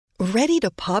Ready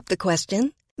to pop the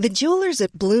question? The jewelers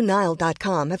at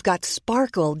BlueNile.com have got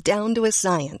sparkle down to a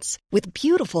science with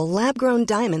beautiful lab-grown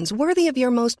diamonds worthy of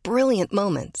your most brilliant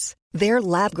moments. Their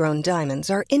lab-grown diamonds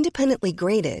are independently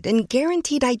graded and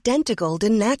guaranteed identical to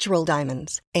natural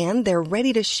diamonds, and they're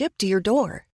ready to ship to your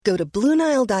door. Go to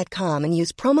BlueNile.com and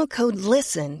use promo code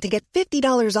LISTEN to get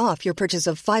 $50 off your purchase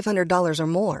of $500 or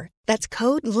more. That's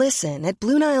code LISTEN at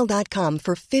BlueNile.com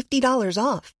for $50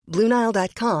 off.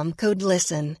 BlueNile.com, code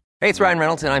LISTEN. Hey, it's Ryan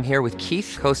Reynolds, and I'm here with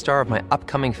Keith, co-star of my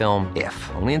upcoming film,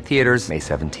 If, only in theaters May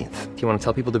 17th. Do you want to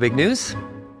tell people the big news?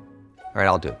 All right,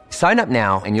 I'll do it. Sign up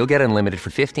now and you'll get unlimited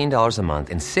for $15 a month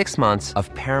and 6 months of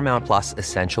Paramount Plus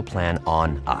Essential Plan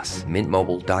on us.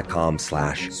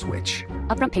 MintMobile.com/switch.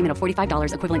 Upfront payment of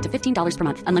 $45 equivalent to $15 per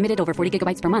month. Unlimited over 40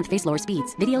 gigabytes per month. Face lower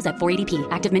speeds. Videos at 480p.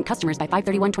 Active Mint customers by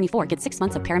 531.24 get 6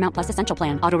 months of Paramount Plus Essential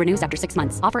Plan. Auto renews after 6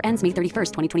 months. Offer ends May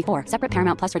 31st, 2024. Separate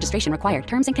Paramount Plus registration required.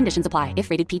 Terms and conditions apply if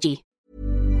rated PG.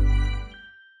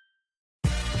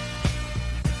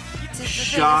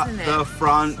 Shut the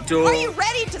front door. Are you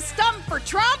ready to stump for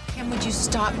Trump? And would you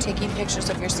stop taking pictures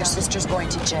of your sister's going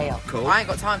to jail? Cool. I ain't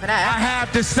got time for that. I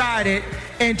have decided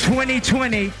in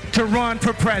 2020 to run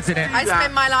for president. I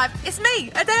spend my life. It's me,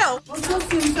 Adele.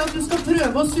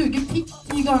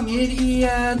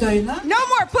 No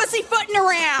more pussyfooting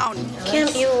around. Kim,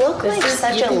 you look like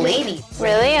such a lady.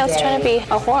 Really? I was trying to be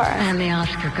a whore. And the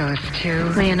Oscar goes to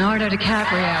Leonardo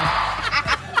DiCaprio.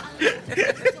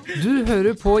 Du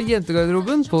hører på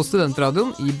Jentegarderoben på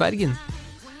Studentradioen i Bergen.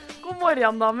 God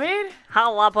morgen, damer.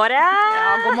 Halla på det.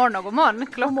 Ja, god morgen og god morgen.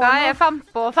 Klokka er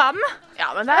 5:05.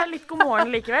 Ja, men det er litt god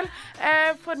morgen likevel.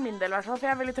 For min del i hvert fall, for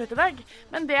jeg er veldig trøtt i dag.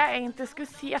 Men det jeg egentlig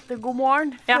skulle si etter god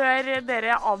morgen, før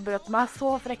dere avbrøt meg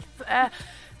så frekt,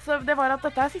 så det var at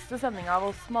dette er siste sending av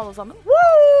oss med alle sammen.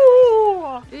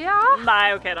 Woo! Ja.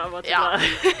 Nei, ok da.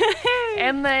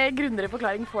 En grundigere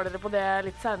forklaring får dere på det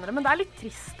litt senere, men det er litt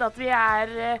trist at vi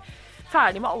er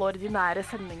ferdig med alle ordinære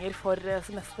sendinger for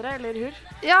semesteret, eller hur?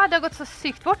 Ja, det har gått så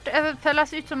sykt fort. Det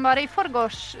føles ut som bare i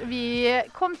forgårs vi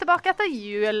kom tilbake etter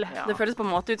jul. Ja. Det føles på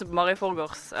en måte ut som bare i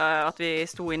forgårs at vi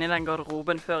sto inne i den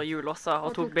garderoben før jul også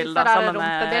og tok bilder sammen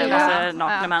med masse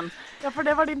nakne menn. Ja, for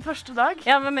det var din første dag.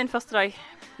 Ja, det var min første dag.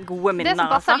 Gode minner, det som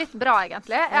passer litt bra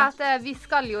egentlig, er at vi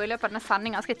skal jo i løpet av denne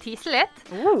sendingen skal tise litt.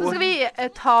 Så skal vi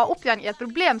ta opp igjen i et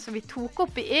problem som vi tok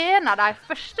opp i en av de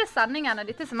første sendingene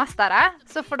dette semesteret.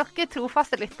 Så for dere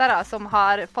trofaste lyttere som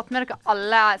har fått med dere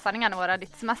alle sendingene våre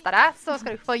dette semesteret, så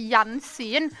skal dere få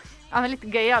gjensyn av en litt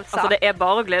gøy altså. Det er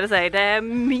bare å glede seg. Det er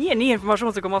mye ny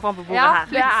informasjon som kommer frem på bordet her.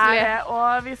 Det er det,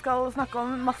 og vi skal snakke om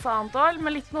masse annet også,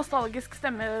 med litt nostalgisk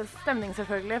stemning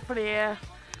selvfølgelig, fordi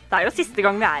det er jo siste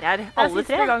gang vi er her, alle tre.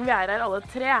 Det er siste gang vi er her, alle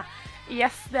tre.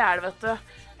 Yes, det er det, vet du.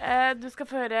 Du skal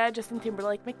få høre Justin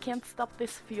Timberlake med Can't Stop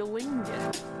This Feeling.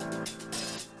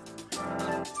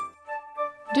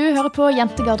 Du hører på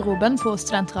Jentegarderoben på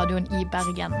Studentradioen i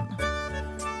Bergen.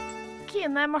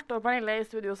 Kine, Marte og Pernille i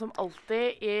studio som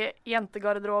alltid i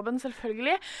Jentegarderoben,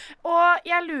 selvfølgelig. Og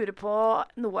jeg lurer på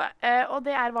noe, og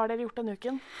det hva har dere gjort denne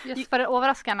uken? Just for det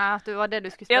overraskende at det var det du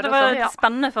skulle spørre. Ja, det var et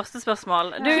spennende første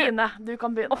spørsmål. Kine, du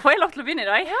kan begynne. Får jeg lov til å begynne i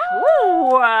dag? Ja!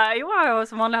 Jo, jeg har jo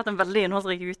som vanlig hatt en veldig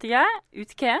innholdsrik uke.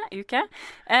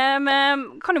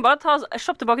 Kan jo bare ta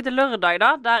kjapt tilbake til lørdag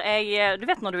da, der jeg, du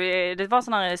vet når det var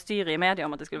sånn her styr i media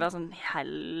om at det skulle være sånn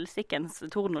helsikens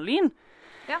torden og lyn.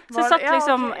 Ja, så satt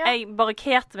liksom, jeg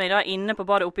barrikerte meg da inne på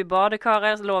badet oppe i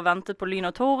badekaret, så lå og ventet på lyn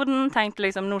og torden, tenkte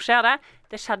liksom, nå skjer det.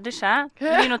 Det skjedde ikke.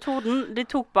 Lyn og torden, de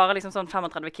tok bare liksom sånn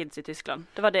 35 kids i Tyskland.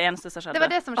 Det var det eneste som skjedde. Det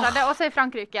var det som skjedde, også i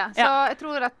Frankrike. Så jeg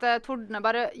tror at tordene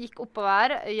bare gikk oppover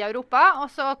i Europa, og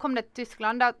så kom det til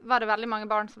Tyskland. Da var det veldig mange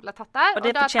barn som ble tatt der. Og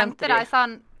da tenkte de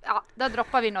sånn, ja, da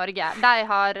dropper vi Norge. De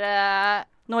har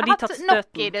hatt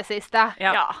nok i det siste.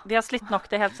 Ja, de har slitt nok,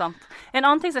 det er helt sant. En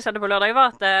annen ting som skjedde på lørdag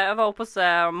var at jeg var oppe hos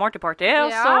Marty Party,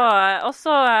 og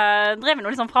så drev vi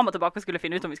noe liksom frem og tilbake og skulle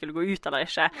finne ut om vi skulle gå ut eller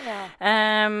ikke.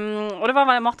 Og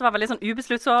Marte var veldig sånn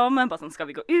ubesluttsom, bare sånn, skal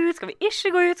vi gå ut, skal vi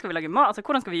ikke gå ut, skal vi lage mat, altså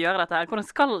hvordan skal vi gjøre dette her, hvordan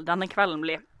skal denne kvelden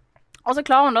bli? Og så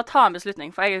klarer hun da å ta en beslutning,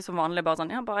 for jeg er jo som vanlig bare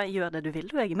sånn, ja, bare gjør det du vil,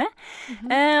 du er med.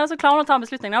 Og så klarer hun å ta en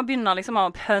beslutning, og begynner liksom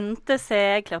å pønte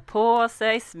seg, klær på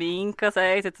seg, sminker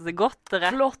seg, sitter seg godt til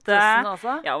rette. Flottesen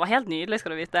altså. Ja, det var helt nydelig,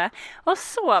 skal du vite. Og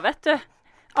så, vet du,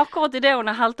 akkurat i det hun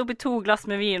har helt oppi 2 glass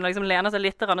med vin, og liksom lener seg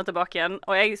litt tilbake igjen,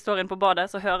 og jeg står inne på badet,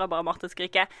 så hører jeg bare Marte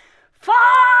skrike,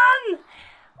 faen!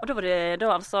 Og da var det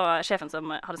altså sjefen som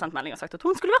hadde sendt melding og sagt at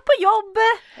hun skulle være på jobb.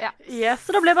 Ja. Yes.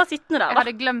 Så da ble jeg bare sittende der. Jeg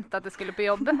hadde glemt at jeg skulle på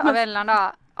jobb av en eller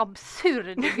annen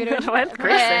absurd grunn. Det var helt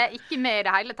crazy. Ikke med I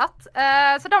det hele tatt.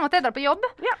 Så da måtte jeg dra på jobb.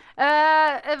 Ja.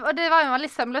 Og det var en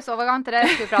veldig sømløs overgang til det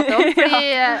jeg skulle prate om. Fordi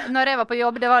når jeg var på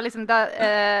jobb, det var liksom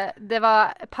det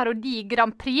var parodi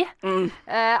Grand Prix.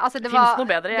 Altså det Finnes noe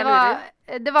bedre, jeg lurer.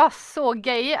 Det var så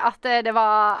gøy at det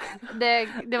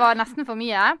var nesten for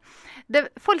mye.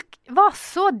 Folk var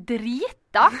så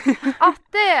drita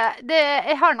at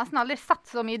jeg har nesten aldri sett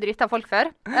så mye drita folk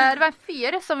før. Det var en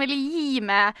fyr som ville gi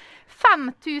meg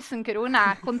 5.000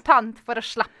 kroner kontant for å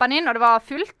slappe han inn, og det var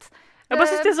fullt. Jeg bare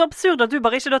synes det så absurd at du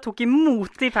bare ikke da tok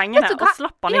imot de pengene og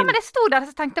slapp han inn. Ja, men jeg stod der og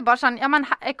så tenkte jeg bare sånn, ja, men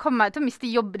jeg kommer til å miste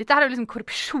jobb. Dette her jo liksom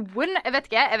korrupsjon. Jeg vet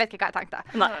ikke hva jeg tenkte.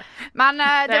 Nei. Men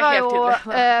det var jo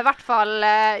I hvert fall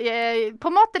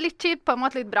på en måte litt kjipt, på en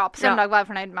måte litt bra. På søndag var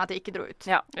jeg fornøyd med at jeg ikke dro ut.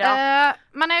 Ja.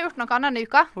 Men jeg har gjort noe annet denne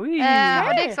uka. Og det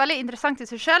er ikke så veldig interessant I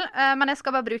seg selv, men jeg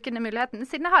skal bare bruke denne muligheten.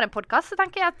 Siden jeg har en podcast, så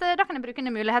tenker jeg at da kan jeg bruke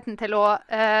denne muligheten til å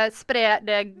spre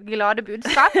det glade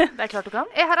budskap. Det klart du kan.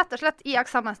 Jeg har rett og slett I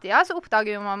eksamenstida, så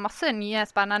oppdager man masse nye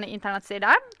spennende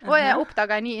internettsider. Og jeg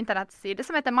oppdaget en ny internettside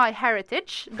som heter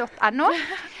myheritage.no.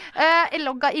 Jeg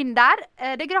logger inn der.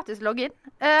 Det gratis login.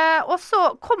 Og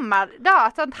så kommer da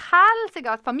et sånt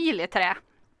helsikkert familietre.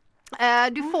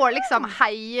 Du får liksom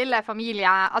hele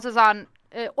familien, altså sånn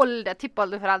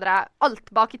tippoldeforeldre, alt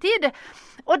bak I tid.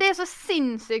 Og det så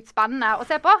sinnssykt spennende å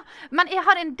se på. Men jeg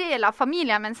har en del av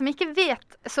familien min som ikke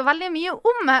vet så veldig mye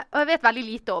om, og jeg vet veldig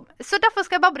lite om. Så derfor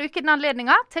skal jeg bare bruke den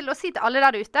anledningen til å si til alle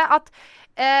der ute at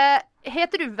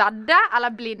heter du Vedde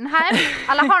eller Blindheim,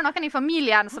 eller har noen I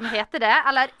familien som heter det,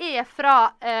 eller fra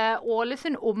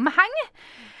Ålesund omheng,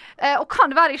 og kan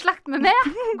det være I slekt med meg,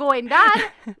 gå inn der,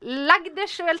 legg det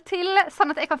selv til, sånn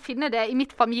at jeg kan finne det I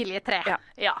mitt familietre. Ja.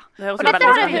 Det høres og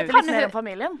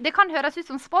veldig det kan høres ut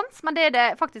som spons, men det det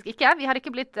faktisk ikke. Vi har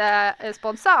ikke blitt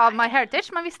sponset av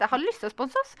MyHeritage, men hvis jeg har lyst til å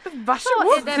sponse oss, så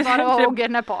det bare å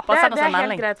gunne på. Det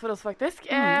helt greit for oss faktisk.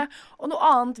 Og noe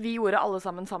annet vi gjorde alle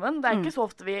sammen. Det ikke så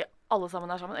ofte vi alle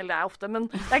sammen sammen, eller det ofte, men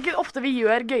det ikke ofte vi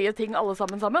gjør gøye ting alle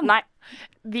sammen. Nei.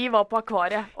 Vi var på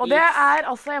akvariet, og det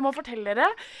altså, jeg må fortelle dere,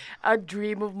 a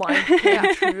dream of mine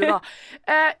came true da.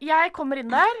 Jeg kommer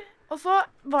inn der, og så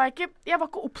var jeg var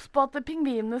ikke obs på at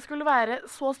pingvinene skulle være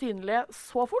så synlige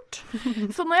så fort.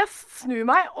 Så når jeg snur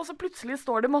meg, og så plutselig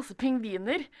står det masse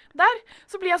pingviner der,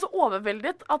 så blir jeg så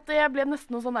overveldet at det ble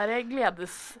nesten noe sånn der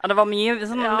gledes... Ja, det var mye, det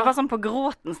var sånn på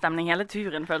gråten-stemning hele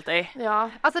turen, følte jeg. Ja,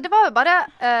 altså det var jo bare,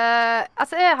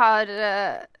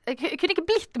 jeg kunne ikke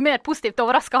blitt mer positivt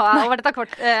overrasket over dette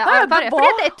akvariet,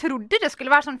 fordi jeg trodde det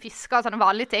skulle være sånn fisker og sånne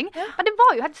vanlige ting, men det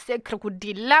var jo helt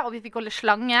krokodille, og vi fikk holde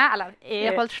slange, eller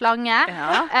jeg holdt slange.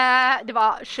 Det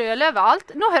var sjøløve alt.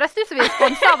 Nå høres det ut som vi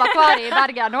sponset av akvariet I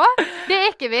Bergen nå. Det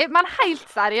ikke vi, men helt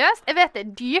seriøst. Jeg vet det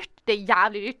dyrt, det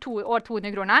jævlig dyrt,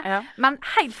 200 kroner, men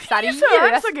helt seriøst så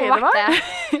gøy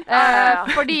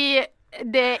det fordi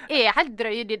det helt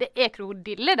drøye, det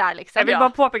krokodille der, liksom. Jeg vil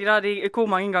bare påpeke da, hvor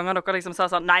mange ganger dere liksom sa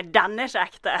sånn, nei, den ikke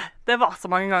ekte. Det var så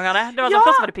mange ganger det. Det var sånn,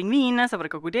 først var det pingviner, så var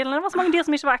det krokodillen. Det var så mange dyr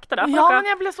som ikke var ekte da. Ja, men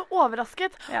jeg ble så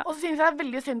overrasket. Og så synes jeg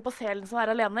veldig synd på selen som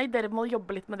alene. Dere må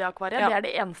jobbe litt med det akvariet. Det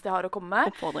det eneste jeg har å komme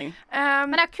med. Oppfordring.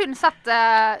 Men jeg har kun sett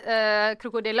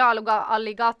krokodiller og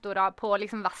alligatorer på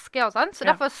liksom væske og sånn,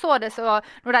 så derfor så det så,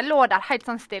 når de lå der helt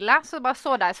sånn stille, så bare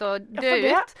så de så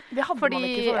død ut. Det hadde fordi man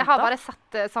ikke forventet. Jeg har bare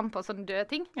sett sånn på sånn døde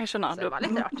ting. Jeg skjønner, det var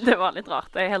litt rart. Det var litt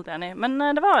rart, jeg helt enig. Men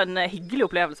det var en hyggelig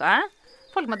opplevelse, hæ?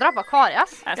 Folk må dra på akvariet,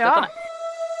 ass. Jeg støtter det.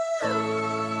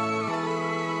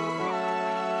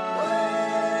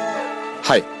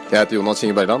 Hei, jeg heter Jonas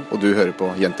Kinge Bergland, og du hører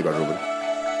på Jentegarderoben.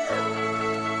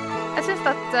 Jeg synes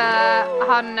at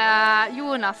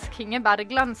Jonas Kinge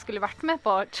Bergland skulle vært med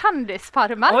på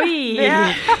Kjendisfarmen. Oi!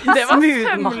 Det var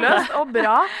sømløst og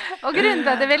bra. Og grunnen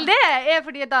til at jeg vil det,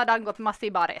 fordi da hadde han gått masse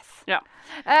I baris. Ja.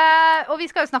 Og vi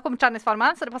skal jo snakke om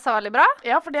Kjendisfarmen, så det passer veldig bra.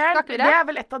 Ja, for det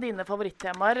vel et av dine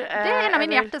favorittemaer. Det en av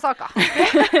mine hjertesaker.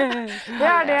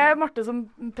 Det det Marte som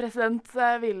president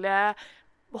ville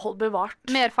bevart.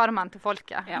 Mer Farmen til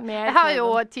folket. Ja. Jeg har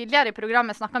jo tidligere I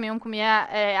programmet snakket mye om hvor mye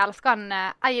jeg elsker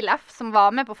han Eilef, som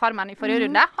var med på Farmen I forrige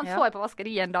runde. Han så jeg på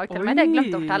vaskeriet en dag til meg. Det jeg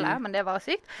glemte å fortelle, men det var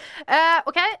sykt.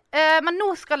 Men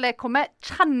nå skal det komme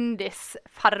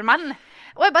Kjendisfarmen.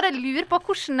 Og jeg bare lurer på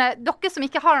hvordan dere som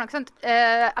ikke har noe sånt,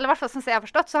 eller I hvert fall sånn som jeg har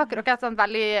forstått, så har ikke dere et sånt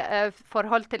veldig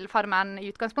forhold til Farmen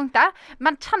I utgangspunktet.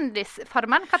 Men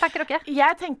Kjendisfarmen, hva tenker dere?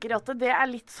 Jeg tenker at det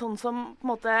litt sånn som på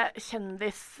en måte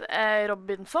Kjendis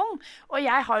Robinson. Og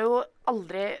jeg har jo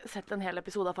aldri sett en hel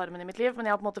episode av Farmen i mitt liv, men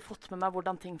jeg har på en måte fått med meg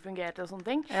hvordan ting fungerte og sånne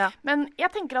ting. Ja. Men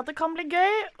jeg tenker at det kan bli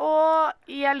gøy,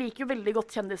 og jeg liker jo veldig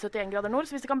godt Kjendis 71 grader nord,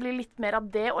 så hvis det kan bli litt mer av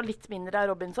det og litt mindre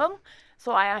av Robinson,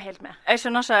 så er jeg helt med. Jeg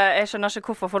skjønner ikke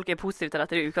hvorfor folk er positive til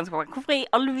dette i utgangspunktet. Hvorfor i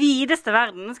all videste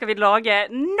verden skal vi lage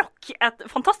nok et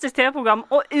fantastisk TV-program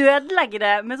og ødelegge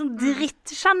det med sånn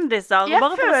drittkjendiser? Jeg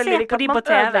føler ikke at man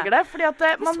ødelegger det, fordi at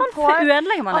man får...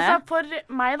 ødelegger man det? Altså, for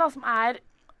meg da, som er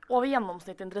over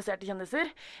gjennomsnitt interesserte kjendiser,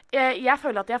 jeg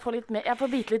føler at jeg får vite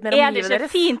litt mer om livet deres. Er det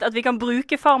ikke fint at vi kan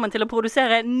bruke Farmen til å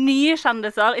produsere nye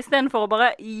kjendiser, i stedet for å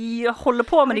bare holde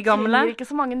på med de gamle? Vi trenger ikke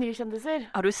så mange nye kjendiser.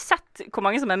 Har du sett hvor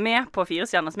mange som er med på 4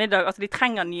 stjerners middag? Altså, de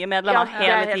trenger nye medlemmer hele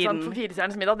tiden. Ja, det er helt sant. For 4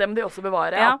 stjerners middag, det må de også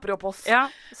bevare. Apropos. Ja,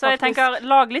 så jeg tenker,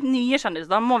 lag litt nye kjendiser,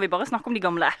 da må vi bare snakke om de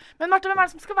gamle. Men Marte, hvem er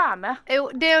det som skal være med?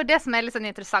 Det er jo det som er litt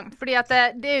sånn interessant, fordi at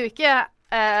det er jo ikke...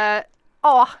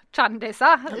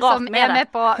 A-kjendiser som er med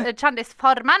på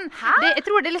Kjendisfarmen. Jeg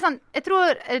tror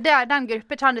det er den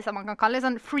gruppe kjendiser man kan kalle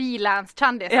sånn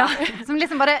freelance-kjendiser, som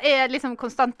liksom bare er liksom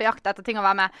konstant på jakt etter ting å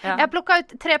være med. Jeg har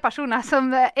plukket ut 3 personer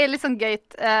som er litt sånn gøy,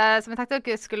 som jeg tenkte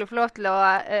dere skulle få lov til å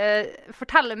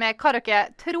fortelle meg hva dere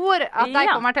tror at de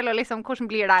kommer til å liksom, hvordan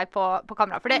blir de på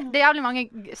kamera. For det er jævlig mange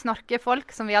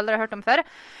snorkefolk som vi aldri har hørt om før.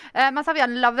 Men så har vi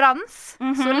en Lavrans,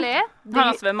 Solé. Han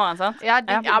er svømmeren, sant? Ja,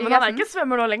 men han er ikke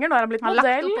svømmer nå lenger, nå har han blitt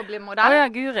modell. Modell. Ja,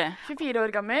 Guri. 24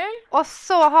 år gammel. Og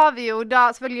så har vi jo da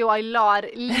selvfølgelig jo Aylar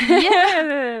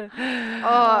Lie.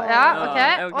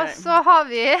 Og så har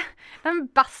vi den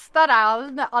beste av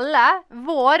alle,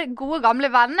 vår gode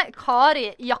gamle venn, Kari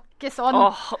Jakkesson.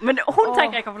 Men hun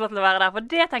tenker jeg kan få lov til å være der,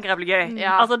 for det tenker jeg blir gøy.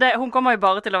 Ja. Altså hun kommer jo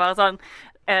bare til å være sånn,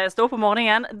 stå opp om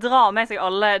morgenen, dra med seg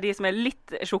alle de som er litt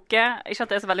tjukke. Ikke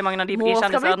at det er så veldig mange av de i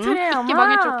kjendisverden. Ikke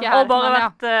mange tjukke her. Og bare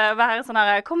være sånn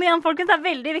her, kom igjen folkens, det er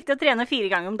veldig viktig å trene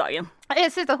 4 ganger om dagen. Jeg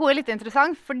synes at hun er litt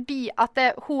interessant, fordi at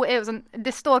hun er jo sånn,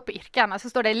 det står på yrket,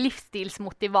 så står det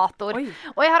livsstilsmotivator.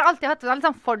 Og jeg har alltid hatt en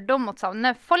sånn fordom mot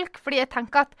sånne folk, fordi jeg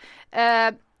tenker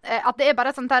at det er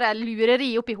bare sånn der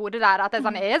lureri oppi hodet der, at det er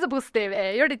sånn, jeg er så positiv,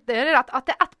 jeg gjør det, at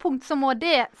det er et punkt så må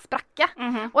det sprekke.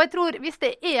 Og jeg tror hvis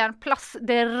det er en plass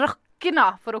det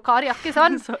rakner for Kari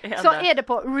Jakkesson, så er det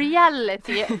på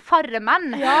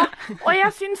reality-farmen. Ja, og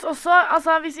jeg synes også,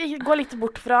 altså hvis vi går litt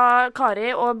bort fra Kari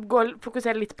og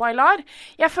fokuserer litt på Aylar,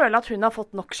 jeg føler at hun har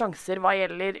fått nok sjanser hva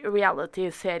gjelder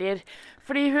reality-serier.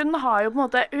 Fordi hun har jo på en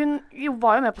måte, hun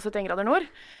var jo med på 71 grader nord,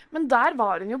 men der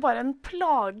var hun jo bare en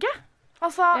plage.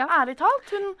 Altså, ærlig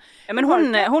talt, men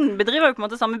hun bedriver jo på en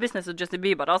måte samme business som Justin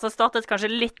Bieber da. Altså startet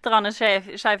kanskje litt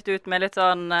skjevt ut med litt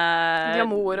sånn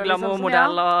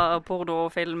glamourmodell og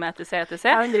pornofilm etc.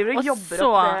 Ja, hun driver og jobber opp det. Og så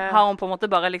har hun på en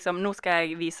måte bare liksom, nå skal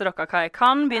jeg vise dere hva jeg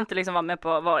kan. Begynte liksom å være med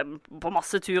på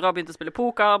masse turer, begynte å spille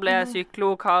poker, ble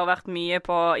syklok, har vært mye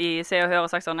på i Se og Hør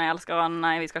og sagt sånn, jeg elsker han,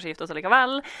 nei, vi skal ikke gifte oss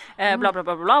likevel. Bla bla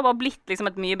bla bla, bare blitt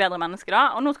liksom et mye bedre menneske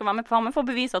da. Og nå skal hun være med på Farmen for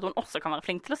å bevise at hun også kan være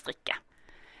flink til å strikke.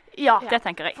 Ja, det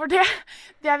tenker jeg. For det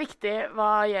er viktig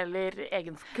hva gjelder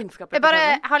egen kunnskap. Jeg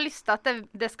bare har lyst til at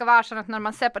det skal være sånn at når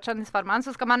man ser på Kjendisfarmen,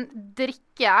 så skal man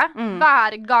drikke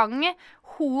hver gang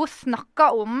hun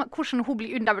snakker om hvordan hun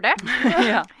blir undervurdert.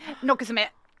 Noe som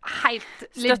er helt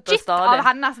legit av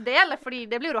hennes del, fordi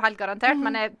det blir jo helt garantert,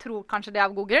 men jeg tror kanskje det er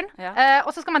av god grunn. Og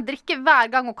så skal man drikke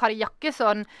hver gang Kari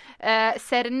Jakkesson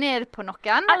ser ned på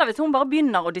noen. Eller hvis hun bare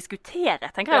begynner å diskutere,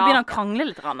 tenker jeg, begynner å krangle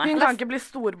litt. Hun kan ikke bli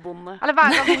storbonde. Eller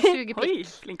hver gang hun suger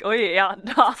pikk.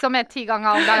 Som er 10 ganger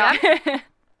om dagen.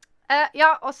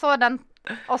 Og så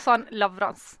en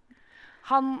Lavrans.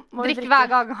 Drikk hver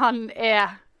gang han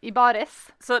er i baris.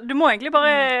 Så du må egentlig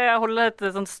bare holde et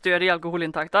sånn stødig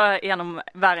alkoholinntak da, gjennom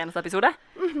hver eneste episode?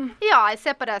 Ja, jeg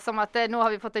ser på det som at nå har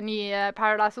vi fått en ny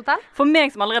Paradise Hotel. For meg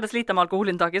som allerede sliter med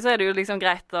alkoholinntaket, så er det jo liksom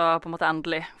greit å på en måte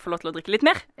endelig få lov til å drikke litt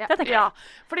mer. Det tenker jeg. Ja,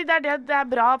 fordi det er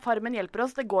bra Farmen hjelper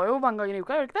oss. Det går jo mange ganger i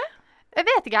uka, gjør det ikke det? Jeg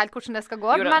vet ikke helt hvordan det skal gå,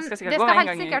 men det skal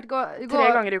helt sikkert gå 3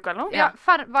 ganger i uka eller noe? Ja,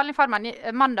 vanlig Farmen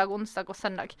mandag, onsdag og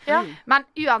søndag. Men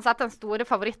uansett den store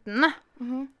favoritten,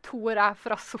 Tore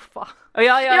fra sofa.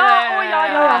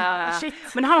 Shit.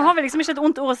 Men han har vel liksom ikke et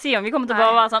ondt ord å si om. Vi kommer til å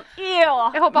bare være sånn,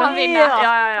 jeg håper han vinner.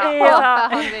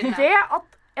 Det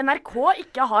at NRK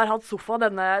ikke har hatt sofa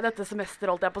dette semester,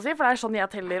 holdt jeg på å si, for det er sånn jeg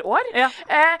teller år.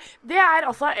 Det er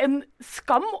altså en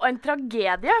skam og en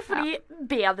tragedie, fordi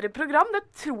bedre program, det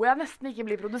tror jeg nesten ikke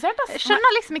blir produsert. Altså. Jeg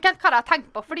skjønner liksom ikke helt hva de har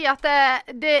tenkt på, fordi at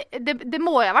det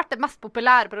må jo ha vært det mest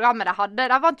populære programmet de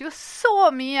hadde. De vant jo så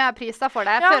mye priser for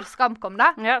det før Skam kom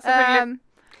da. Ja, selvfølgelig.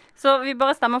 Så vi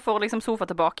bare stemmer for liksom sofa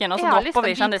tilbake igjen, og så dropper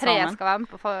vi kjendisene. Jeg har lyst til at de 3 skal være med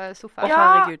på sofa.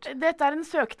 Ja, dette en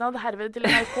søknad herved til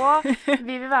NRK.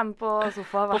 Vi vil være med på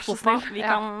sofa, vær så snill. Vi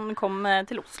kan komme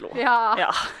til Oslo.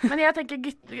 Ja. Men jeg tenker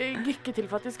lykke til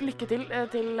faktisk. Lykke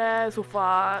til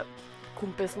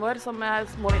sofakompisen vår som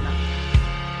må vinne.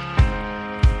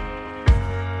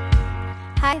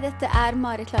 Hei, dette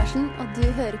Marit Larsen, og du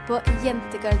hører på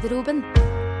Jentegarderoben.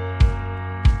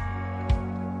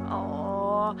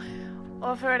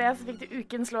 Og før det så fikk du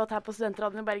ukens låt her på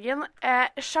Studentradioen i Bergen.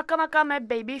 Shakanaka med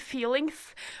Baby Feelings.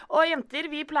 Og jenter,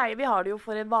 vi har det jo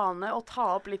for en vane å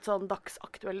ta opp litt sånn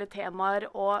dagsaktuelle temaer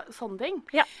og sånne ting.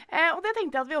 Ja. Og det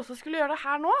tenkte jeg at vi også skulle gjøre det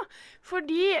her nå.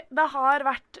 Fordi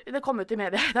det kom ut i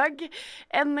media i dag,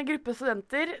 en gruppe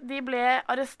studenter, de ble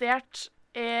arrestert.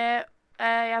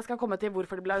 Jeg skal komme til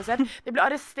hvorfor de ble arrestert. De ble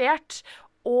arrestert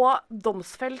og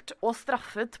domsfelt og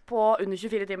straffet på under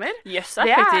 24 timer. Yes,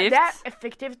 effektivt. Det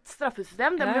effektivt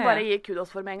straffesystem. Det må vi bare gi kudos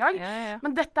for med en gang. Ja.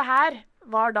 Men dette her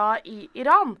var da i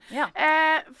Iran. Ja.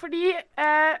 Fordi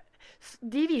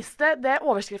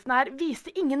overskriften her viste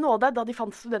ingen nåde da de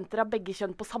fant studenter av begge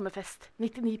kjønn på samme fest.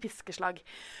 99 piskeslag.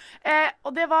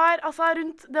 Og det var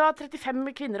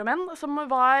 35 kvinner og menn som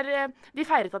de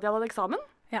feiret at de hadde eksamen.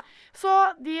 Ja. Så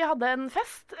de hadde en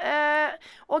fest,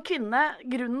 og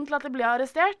grunnen til at de ble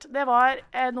arrestert, det var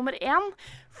nummer 1,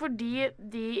 fordi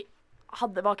de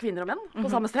var kvinner og menn på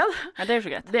samme sted. Ja, det er jo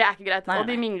ikke greit. Det er ikke greit, og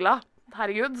de mingla.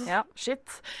 Herregud, shit.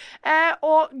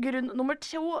 Og grunn nummer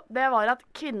 2, det var at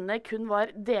kvinnene kun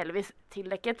var delvis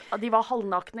tildekket. De var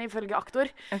halvnakne ifølge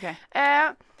aktor. Okay.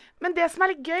 Men det som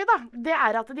er litt gøy da, det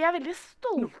er at de er veldig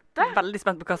stolte. Veldig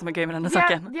spent på hva som er gøy med denne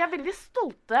saken. De er veldig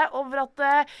stolte over at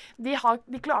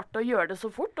de klarte å gjøre det så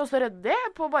fort og så ryddig.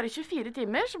 På bare 24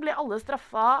 timer så ble alle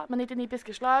straffa med 99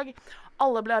 piskeslag.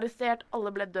 Alle ble arrestert,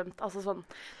 alle ble dømt. Altså sånn,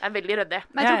 det er veldig ryddig.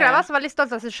 Men jeg tror ikke de var så veldig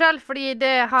stolt av seg selv, fordi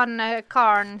det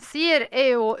Karen sier er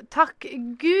jo takk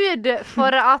Gud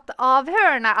for at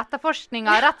avhørene,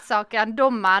 etterforskninga, rettssaken,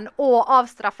 dommen og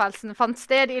avstraffelsen fant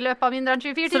sted i løpet av mindre enn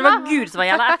 24 timer. Så det var Gud som var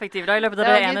jævlig effektiv da, i løpet av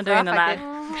det ene døgnet der.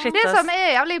 Shit, det som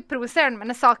er jævlig provoserende med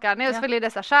denne saken, er jo selvfølgelig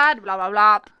det som har skjedd, bla bla bla.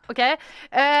 Okay?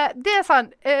 Det er sånn,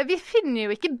 vi finner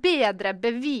jo ikke bedre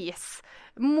bevis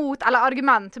eller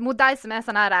argument mot de som er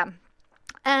sånn her.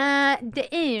 Det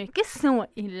er jo ikke så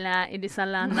ille i disse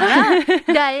landene.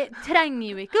 De trenger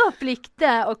jo ikke å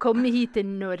plikte å komme hit til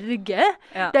Norge.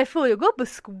 Ja. De får jo gå på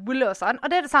skole og sånn. Og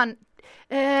det er sånn,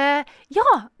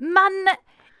 ja, men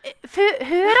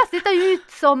høres dette ut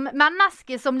som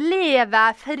mennesker som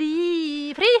lever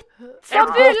fritt?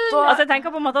 Altså jeg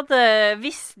tenker på en måte at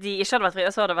hvis de ikke hadde vært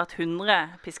frie, så hadde det vært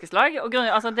 100 piskeslag. Og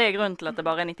det er grunnen til at det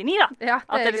bare er 99 da. Ja,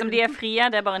 at de er frie,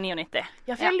 det er bare 99.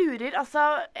 Ja, for jeg lurer, altså,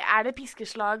 er det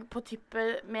piskeslag på type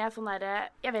med sånn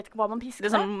der, jeg vet ikke hva man pisker? Det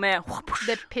er sånn med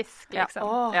det er pisk,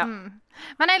 liksom. Ja.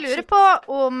 Men jeg lurer på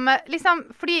om,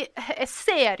 liksom, fordi jeg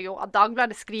ser jo at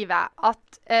Dagbladet skriver at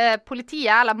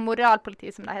politiet, eller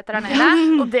moralpolitiet som det heter der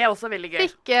nede, og det er også veldig gøy,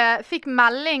 fikk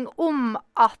melding om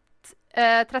at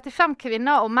 35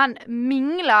 kvinner og menn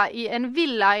mingla i en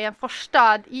villa i en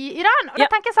forstad i Iran. Og da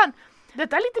tenker jeg sånn,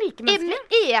 dette er litt rike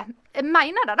mennesker.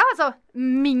 Mener de da altså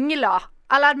mingla?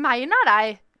 Eller mener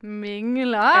de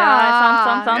mingla? Ja,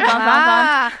 sant.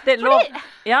 Det er lov.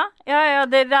 Ja,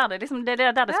 det er der det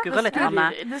skurrer litt.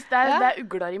 Det er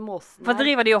ugler i måsen. For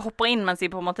driver de og hopper inn mens de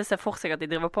på en måte ser for seg at de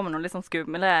driver på med noen litt sånn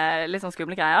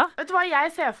skumle greier? Vet du hva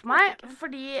jeg ser for meg?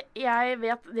 Fordi jeg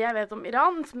vet om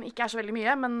Iran, som ikke er så veldig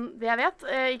mye, men det jeg vet,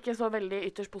 ikke så veldig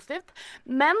ytterst positivt.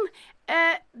 Men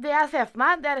det jeg ser for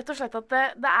meg, det er rett og slett at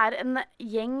det er en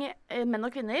gjeng menn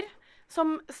og kvinner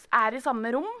som er i samme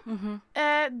rom,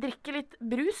 drikker litt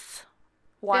brus.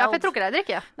 Wild. Ja, for jeg tror ikke de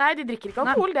drikker. Nei, de drikker ikke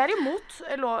alkohol. Det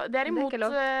er imot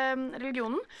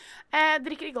religionen.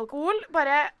 Drikker ikke alkohol,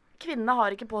 bare kvinnene har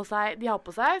ikke på seg, de har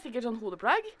på seg sikkert sånn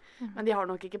hodeplagg, men de har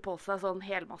nok ikke på seg sånn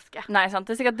helmaske. Nei, sant,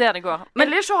 det er sikkert det går. Men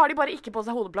ellers så har de bare ikke på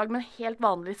seg hodeplagg, men helt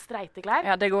vanlig streite klær.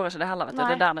 Ja, det går ikke det heller, vet du.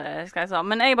 Det er der det skal jeg si.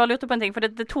 Men jeg bare lurte på en ting, for det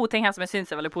er 2 ting her som jeg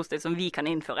synes er veldig positivt, som vi kan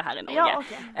innføre her i Norge. Ja,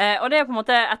 okay. Og det er på en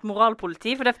måte et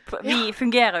moralpoliti, for vi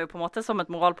fungerer jo på en måte som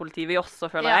et moralpoliti vi også,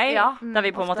 føler jeg. Ja, der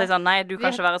vi på en måte er sånn, nei, du kan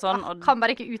ikke være sånn. Og kan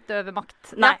bare ikke utøve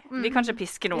makt. Nei, vi kan ikke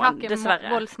piske noen, dessverre. Vi har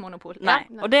ikke voldsmonopol. Nei,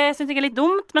 og det synes jeg er litt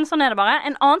dumt, men sånn er det bare.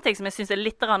 En annen ting som jeg synes er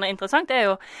litt interessant, er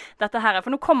jo dette her,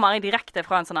 for nå kommer jeg direkte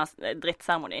fra en sånn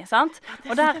drittseremoni, sant?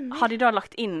 Og der har de da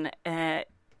lagt inn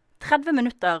 30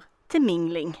 minutter til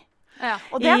mingling.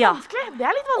 Og det vanskelig.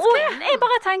 Det litt vanskelig. Og jeg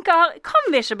bare tenker, kan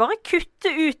vi ikke bare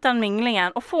kutte ut den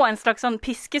minglingen og få en slags sånn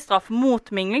piskestraff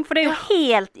mot mingling? For det jo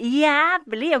helt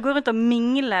jævlig å gå rundt og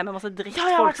mingle med masse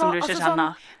drittfolk som du ikke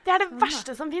kjenner. Sånn, det det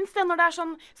verste som finnes, det når det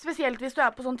sånn, spesielt hvis du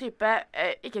på sånn type,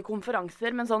 ikke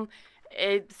konferanser, men sånn,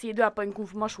 si du på en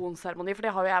konfirmasjonsseremoni, for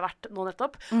det har jo jeg vært nå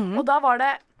nettopp, og da var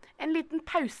det en liten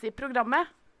pause i programmet,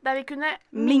 der vi kunne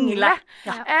mingle.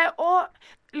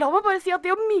 Og la meg bare si at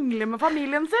det å mingle med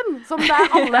familien sin, som det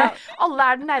alle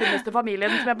den nærmeste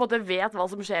familien, som jeg på en måte vet hva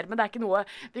som skjer, men det ikke noe,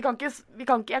 jeg kan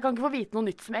ikke få vite noe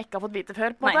nytt som jeg ikke har fått vite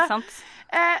før, på en måte. Nei,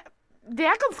 sant. Det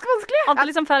ganske vanskelig. Alt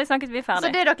liksom ferdig snakket, vi ferdig.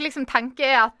 Så det dere liksom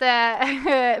tenker at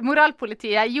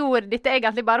moralpolitiet gjorde dette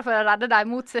egentlig bare for å redde dem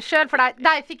mot seg selv, for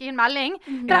de fikk inn melding.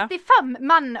 35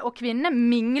 menn og kvinner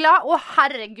mingler, og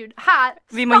herregud, her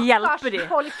vi må hjelpe dem.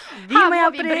 Her må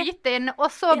vi bryte inn,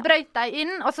 og så brøt de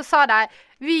inn, og så sa de,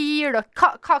 vi gir dere,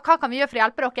 hva kan vi gjøre for å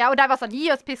hjelpe dere? Og de var sånn, gi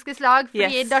oss piskeslag,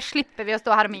 fordi da slipper vi å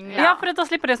stå her og mingle. Ja, for da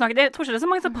slipper de å snakke. Jeg tror ikke det så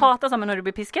mange som prater sammen når de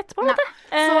blir pisket, på en måte.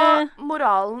 Så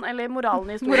moralen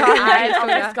i historien at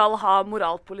vi skal ha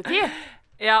moralpoliti.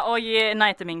 Ja, og gi nei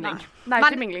til mingling. Nei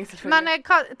til mingling, selvfølgelig. Men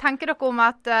hva tenker dere om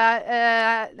at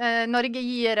Norge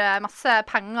gir masse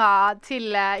penger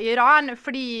til Iran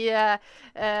fordi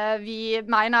vi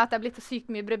mener at det blitt så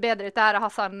sykt mye bedre dette her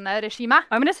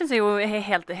Hassan-regimet? Ja, men det synes jeg jo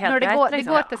helt greit. Når det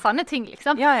går til sanne ting,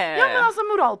 liksom. Ja, men altså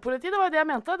moralpoliti, det var jo det jeg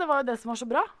mente. Det var jo det som var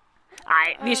så bra.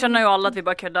 Nei, vi skjønner jo alle at vi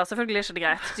bare kødder. Selvfølgelig er ikke det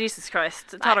greit. Jesus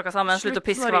Christ. Ta dere sammen, slutt å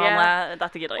piske hverandre.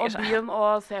 Dette gidder jeg ikke. Og begynn å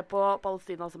se på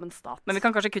Palestina som en stat. Men vi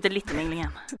kan kanskje kutte litt i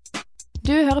minglingen.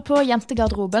 Du hører på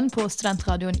Jentegarderoben på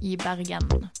Studentradioen i Bergen.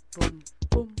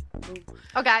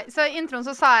 Ok, så i introen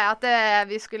så sa jeg at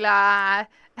vi skulle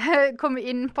komme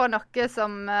inn på noe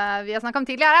som vi har snakket om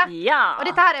tidligere. Ja. Og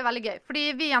dette her veldig gøy, fordi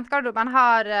vi i Jentegarderoben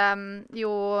har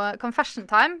jo Confession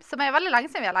Time, som veldig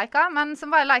lenge siden vi har leket, men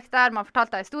som var en lek der man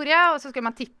fortalte en historie, og så skulle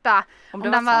man tippe om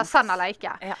den var sann eller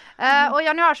ikke. Ja. Og i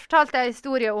januar fortalte jeg en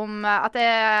historie om at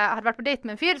jeg hadde vært på date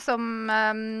med en fyr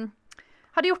som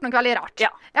hadde gjort noe veldig rart. Ja.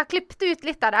 Jeg har klippet ut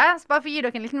litt av det, så bare for å gi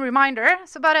dere en liten reminder,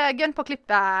 så bare gønn på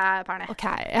klippet, Perni. Ok,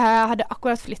 jeg hadde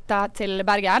akkurat flyttet til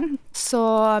Bergen, så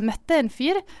møtte jeg en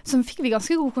fyr som fikk vi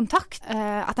ganske god kontakt.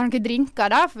 Etter noen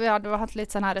drinker da, for vi hadde hatt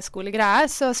litt sånn her skolegreier,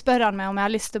 så spør han meg om jeg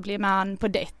har lyst til å bli med han på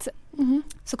date.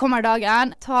 Så kommer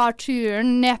dagen, tar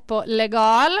turen ned på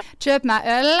Legal, kjøper meg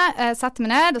øl, setter meg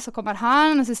ned, og så kommer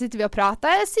han, og så sitter vi og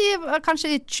prater, jeg sier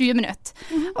kanskje i 20 minutter.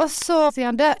 Og så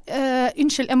sier han det,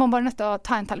 unnskyld, jeg må bare nødt til å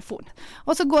ta en telefon.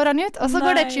 Og så går han ut, og så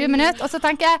går det 20 minutter, og så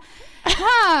tenker jeg,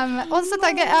 og så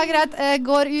tenker jeg, ja greit, jeg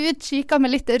går ut, kikker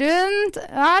meg litt rundt,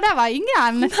 ja, det var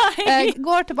ingen. Jeg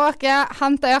går tilbake,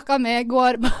 henter jakka mi,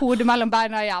 går med hodet mellom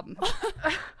beina hjem.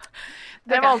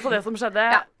 Det var altså det som skjedde.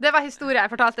 Ja, det var historien jeg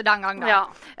fortalte den gangen. Ja.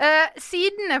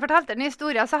 Siden jeg fortalte den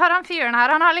historien, så har han fyren her,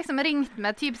 han har liksom ringt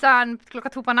med typ sånn klokka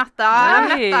 2 på natta. Jeg har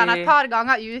møtt han et par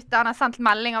ganger ute, han har sendt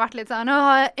melding og vært litt sånn,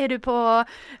 er du på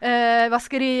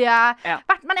vaskeriet? Ja.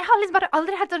 Men jeg har liksom bare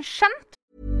aldri helt sånn skjønt.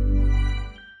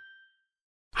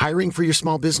 Hiring for your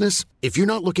small business? If you're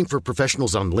not looking for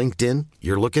professionals on LinkedIn,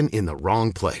 you're looking in the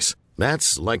wrong place.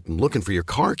 That's like looking for your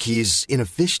car keys in a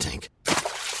fish tank.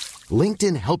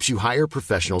 LinkedIn helps you hire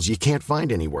professionals you can't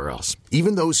find anywhere else,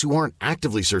 even those who aren't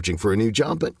actively searching for a new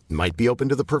job but might be open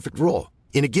to the perfect role.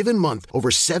 In a given month, over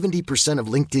 70% of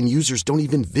LinkedIn users don't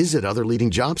even visit other leading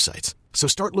job sites. So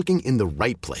start looking in the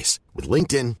right place. With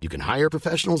LinkedIn, you can hire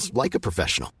professionals like a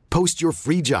professional. Post your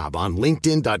free job on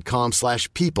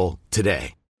linkedin.com/people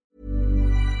today.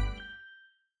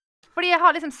 Fordi jeg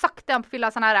har liksom sagt det han på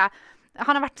fylla sånn her,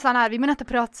 han har vært sånn her, vi må nødt til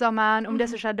å prate sammen om det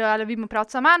som skjedde, eller vi må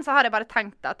prate sammen, så har jeg bare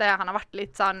tenkt at han har vært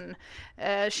litt sånn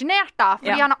genert da,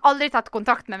 fordi han har aldri tatt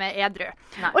kontakt med meg edru.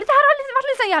 Nei. Og dette her har liksom vært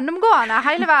litt sånn gjennomgående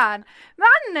hele veien.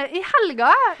 Men i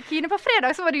helga, Kine, på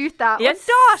fredag så var du ute, og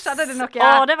da skjedde det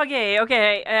noe. Det var gøy. Ok,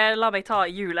 la meg ta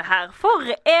hjulet her. For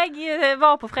jeg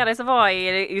var på fredag, så var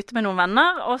jeg ute med noen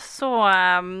venner, og så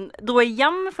dro jeg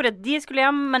hjem, fordi de skulle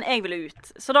hjem, men jeg ville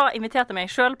ut. Så da inviterte jeg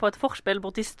meg selv på et forspill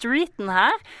bort i streeten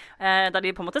her, der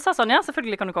de på en måte sa sånn, ja,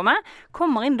 selvfølgelig kan du komme.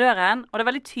 Kommer inn døren, og det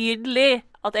er veldig tydelig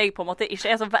at jeg på en måte ikke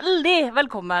er så veldig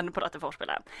velkommen på dette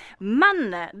forspillet.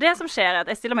 Men det som skjer er at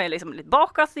jeg stiller meg liksom litt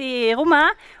bakerst i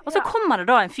rommet, og så kommer det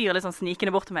da en fyr litt sånn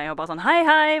snikende bort til meg og bare sånn,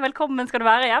 hei, velkommen skal du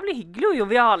være. Jævlig hyggelig og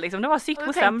jovial, liksom. Det var sykt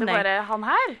god stemning. Du tenkte bare, han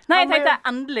her? Nei, jeg tenkte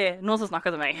endelig noen som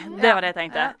snakker til meg. Det var det jeg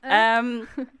tenkte.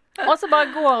 Og så bare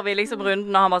går vi liksom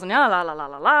runden, og han bare sånn, ja,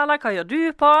 hva gjør du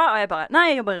på? Og jeg bare, nei,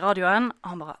 jeg jobber i radioen.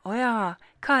 Og han bare, åja,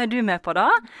 hva er du med på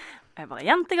da? Jeg var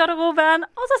jente i garderoben,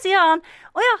 og så sier han,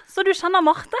 så du kjenner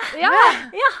Marte? Ja.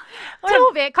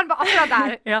 Tror vi, kan bare akkurat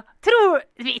der. Ja.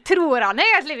 Vi tror han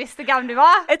egentlig visste hvem du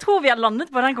var. Jeg tror vi hadde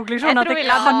landet på den konklusjonen at det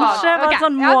kanskje var en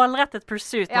sånn målrettet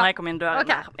pursuit når jeg kom inn døren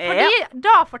der. Fordi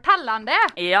da forteller han det.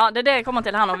 Ja, det er det jeg kommer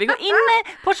til her nå. Vi går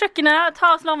inn på kjøkkenet,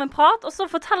 tar oss en prat, og så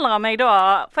forteller han meg da,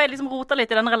 for jeg liksom roter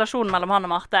litt i den relasjonen mellom han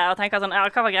og Marte, og tenker sånn,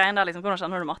 hva var greien der liksom, hvordan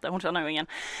kjenner du Marte? Hun kjenner jo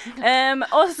ingen.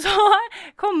 Og så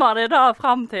kommer det da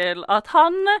frem til at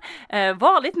han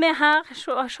var litt med her,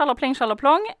 sjalapling,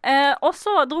 og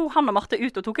så dro han og Marte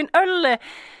ut og tok en øl.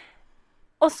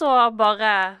 Og så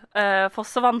bare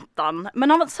forsvant han.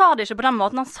 Men han sa det ikke på den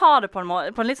måten. Han sa det på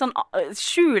en litt sånn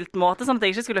skjult måte, sånn at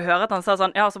jeg ikke skulle høre at han sa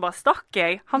sånn, så bare stakk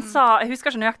jeg. Han sa, jeg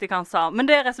husker ikke nøyaktig hva han sa, men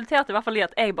det resulterte i hvert fall i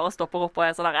at jeg bare stopper opp og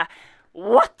er sånn der,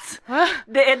 what?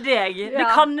 Det er deg. Det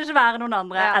kan ikke være noen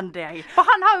andre enn deg. For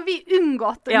han har jo vi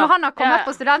unngått. Når han har kommet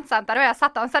på studentsenter, og jeg har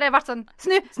sett han, så har det vært sånn,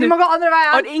 snu, vi må gå andre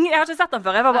veien. Jeg har ikke sett han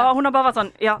før. Hun har bare vært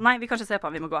sånn, nei, vi kan ikke se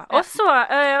på han, vi må gå. Og så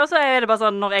er det bare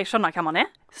sånn, når jeg skjønner hvem han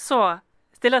er, så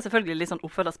stiller jeg selvfølgelig litt sånn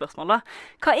oppfølgerspørsmål da.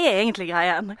 Hva er egentlig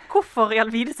greien? Hvorfor i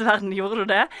all videste verden gjorde du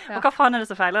det? Og hva faen er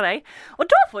det som feiler deg? Og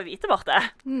da får vi vite, Marte,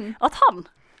 at han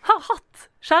har hatt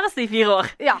kjæreste i 4 år.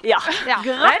 Ja.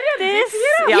 Grattis!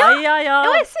 Ja.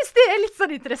 Og jeg synes det er litt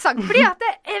sånn interessant, fordi at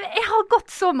jeg har gått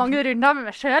så mange runder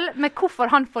med meg selv, med hvorfor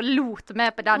han forlot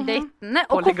meg på den daten,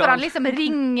 og hvorfor han liksom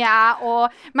ringer,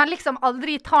 men liksom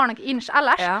aldri tar noe inch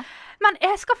ellers. Ja. Men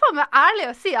jeg skal få meg ærlig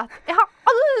å si at jeg har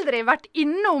aldri vært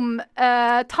innom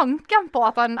tanken på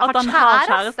at han har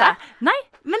kjæreste. Nei,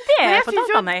 men det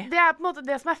fortalte han meg. Det er på en måte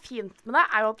det som er fint med det,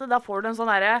 er jo at da får du en sånn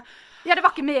derre ja, det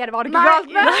var ikke mer, var det ikke galt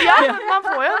med? Ja, man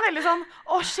får jo en veldig sånn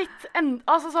shit,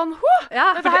 altså sånn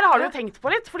dette her har du jo tenkt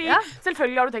på litt, fordi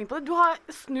selvfølgelig har du tenkt på det. Du har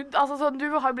snudd, altså sånn, du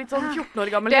har blitt sånn 14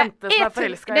 år gammel jente som er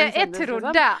forelsket i en kjendis. Jeg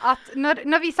trodde at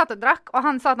når vi satt og drakk, og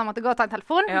han sa at han måtte gå og ta en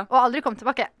telefon, og aldri kom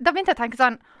tilbake, da begynte jeg å tenke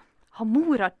sånn, har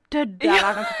mora dødd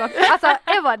eller noe sånt? Altså,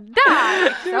 jeg var der,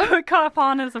 liksom. Hva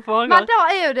faen er det som foregår? Men da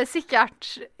er jo det sikkert,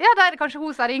 da er det kanskje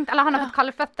hun som har ringt, eller han har fått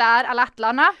kalde føtter, eller et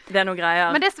eller annet. Det er noe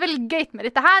greier. Men det som er veldig gøy med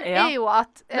dette her, er jo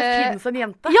at det finnes en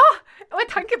jente. Ja, og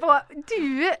jeg tenker på,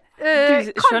 du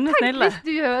kan tenke hvis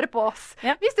du hører på oss.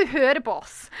 Hvis du hører på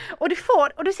oss, og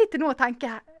du sitter nå og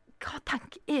tenker, hva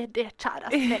tenker det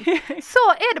kjæresten min? Så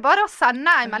er det bare å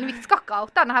sende en melding. Vi skal ikke out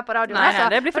denne her på radioen. Nei,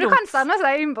 det blir for dumt. Du kan sende oss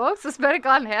en inbox og spørre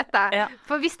hva han heter.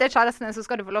 For hvis det er kjæresten din, så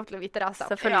skal du få lov til å vite det. Altså.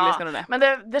 Selvfølgelig skal du det. Men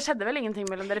det skjedde vel ingenting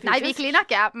mellom dere fysisk? Nei, vi kliner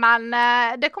ikke. Men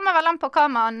det kommer vel an på hva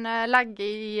man legger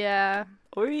i...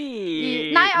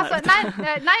 Nei,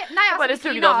 bare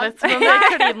sugde han litt, men det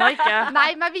klina ikke.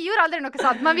 Nei, men vi gjorde aldri noe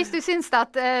sånt. Men hvis du syns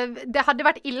at det hadde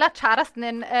vært ille at kjæresten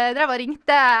din drev og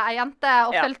ringte ei jente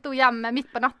og følte henne hjem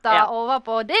midt på natta og var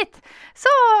på date,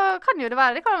 så kan jo det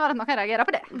være at noen reagerer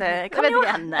på det. Det kan jo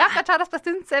hende. Jeg har ikke kjæreste på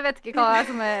stund, så jeg vet ikke hva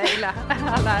som er ille.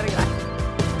 Eller greit.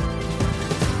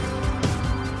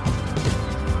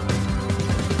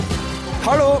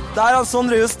 Hallo, det er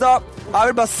Sondre Justad. Jeg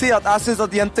vil bare si at jeg synes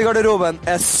at jentegarderoben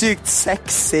er sykt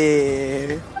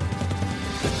sexy.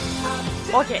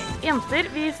 Ok,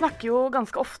 jenter, vi snakker jo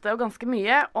ganske ofte og ganske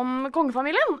mye om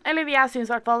kongefamilien. Eller jeg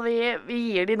synes i hvert fall vi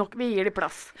gir de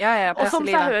plass. Og som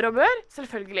seg hør og bør,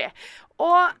 selvfølgelig.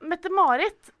 Og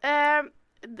Mette-Marit...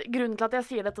 grunnen til at jeg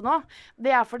sier dette nå,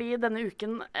 det er fordi denne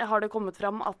uken har det kommet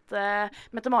fram at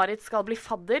Mette-Marit skal bli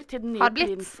fadder til den nye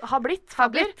prins. Har blitt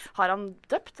fadder. Har han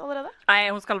døpt allerede? Nei,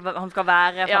 hun skal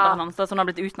være fadderen hans, så hun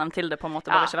har blitt utnevnt til det på en måte,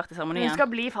 bare ikke vært i seremonien. Hun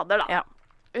skal bli fadder da.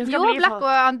 Jo, Black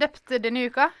var han døpt denne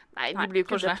uka. Nei, de blir jo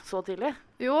ikke døpt så tidlig.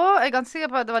 Jo, jeg er ganske sikker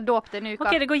på at det var dåp denne uka.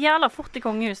 Ok, det går jævla fort i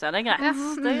kongehuset, det er greit.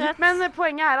 Det er greit. Men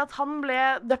poenget er at han ble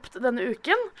døpt denne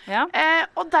uken.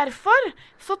 Og derfor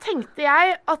så tenkte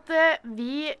jeg at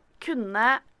vi kunne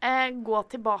gå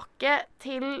tilbake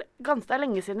til ganske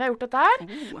lenge siden vi har gjort dette her.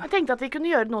 Jeg tenkte at vi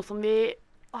kunne gjøre noe som vi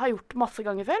har gjort masse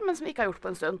ganger før, men som vi ikke har gjort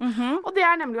på en stund. Og det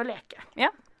er nemlig å leke.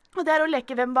 Og det er å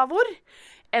leke Hvem var hvor?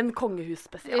 En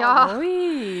kongehusspesial.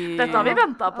 Dette har vi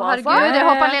ventet på. Herregud, jeg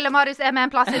håper lille Marius er med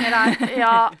en plass inni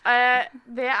der.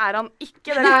 Det er han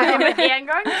ikke. Det er med en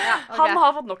gang. Han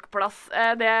har fått nok plass.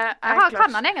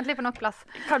 Kan han egentlig få nok plass?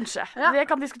 Kanskje. Det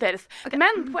kan diskuteres.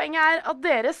 Men poenget er at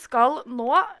dere skal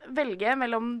nå velge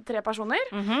mellom 3 personer.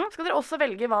 Skal dere også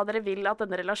velge hva dere vil at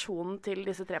denne relasjonen til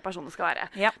disse 3 personene skal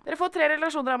være. Dere får 3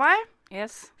 relasjoner av meg.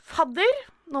 Fadder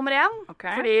nummer 1,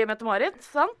 fordi Mette-Marit,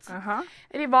 sant?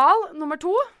 Rival nummer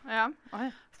 2.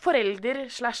 Forelder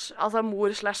altså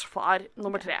mor/far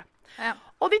nummer 3.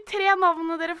 Og de 3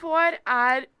 navnene dere får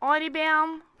er Ari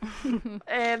Behn,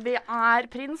 det er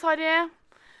prins Harry,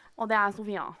 og det er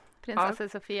Sofia. Prinsesse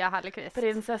Sofia Herlekvist.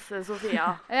 Prinsesse Sofia.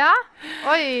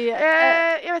 Oi.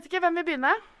 Jeg vet ikke hvem vil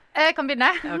begynne. Jeg kan begynne.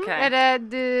 Okay.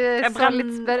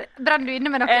 Brenner du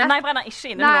inne med noe? Nei, jeg brenner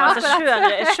ikke inne med noe.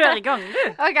 Altså, kjør I gang, du.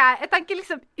 Ok, jeg tenker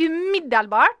liksom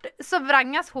umiddelbart så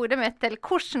vrenges hodet mitt til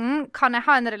hvordan kan jeg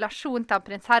ha en relasjon til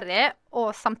prins Harry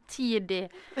og samtidig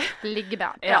ligge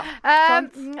med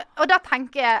han. Og da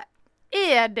tenker jeg,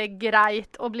 det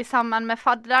greit å bli sammen med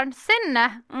fadderen sin?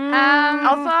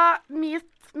 Altså,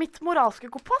 mitt moralske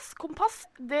kompass,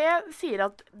 det sier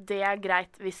at det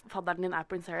greit hvis fadderen din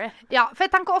prins Harry. Ja, for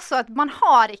jeg tenker også at man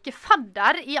har ikke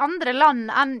fadder I andre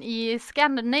land enn I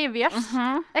Scandinavians.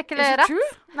 Ikke det rett?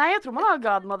 True? Nei, jeg tror man har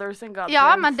godmothers and godparents.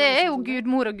 Ja, men det jo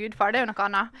gudmor og gudfar, det jo noe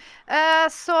annet.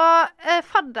 Så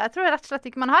fadder tror jeg rett og slett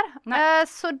ikke man har.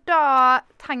 Så da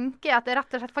tenker jeg at jeg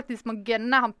rett og slett faktisk må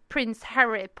gønne han prins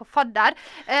Harry på fadder.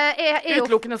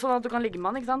 Utelukkende sånn at du kan ligge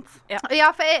med han, ikke sant?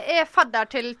 Ja, for jeg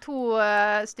fadder til 2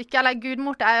 stykker, eller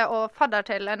gudmor til og fadder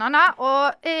til en annen,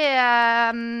 og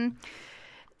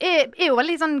jeg jo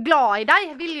veldig sånn glad I deg.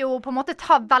 Jeg vil jo på en måte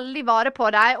ta veldig vare på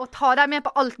deg og ta deg med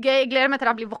på alt gøy. Jeg gleder meg til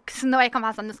å bli voksen, og jeg kan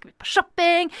være sånn, nå skal vi på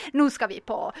shopping, nå skal vi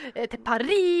til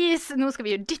Paris, nå skal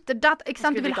vi gjøre ditt og datt, ikke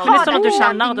sant? Du vil ha det sånn at du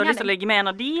kjenner at du har lyst til å ligge med en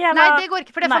av de, eller? Nei, det går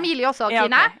ikke, for det familie også,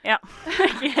 Kine. Ja,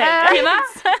 Kine?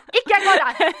 Ikke gå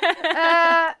der.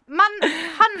 Men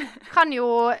han kan jo,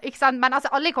 ikke sant, men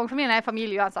altså alle I kongefamilien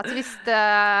familie uansett, så hvis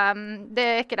det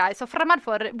ikke deg, så fremmed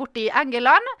for borti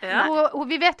England.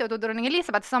 Vi vet jo at dronning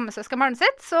Elisabeth sammen med søskenbarnet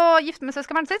sitt, så gift med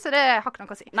søskenbarnet sitt, så det har ikke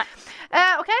noe å si. Nei.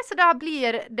 Ok, så da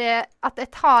blir det at jeg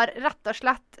tar rett og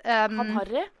slett han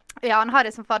Harry? Ja, han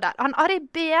Harry som fadder. Han Harry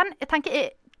Ben, jeg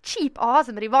tenker kjip å ha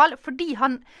som rival, fordi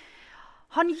han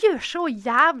gjør så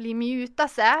jævlig mye ut av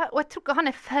seg, og jeg tror ikke han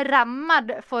fremmed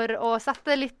for å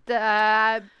sette litt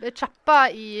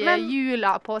kjapper I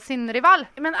jula på sin rival.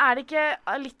 Men det ikke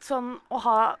litt sånn å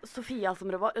ha Sofia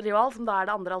som rival, som da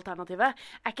det andre alternativet?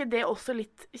 Ikke det også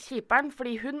litt kjiperen?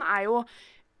 Fordi hun jo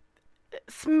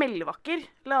smellvakker.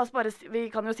 Vi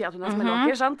kan jo si at hun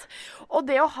smellvakker, sant? Og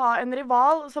det å ha en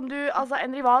rival som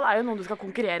en rival jo noen du skal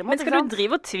konkurrere mot. Men skal du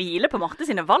drive og tvile på Marte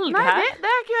sine valg her? Nei,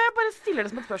 det ikke, jeg bare stiller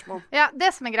det som et spørsmål. Ja,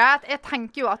 det som greit, jeg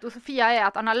tenker jo at Sofia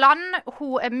et annet land,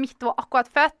 hun midt og akkurat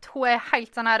født, hun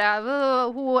helt sånn her,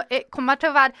 hun kommer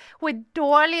til å være, hun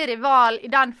dårlig rival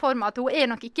I den formen at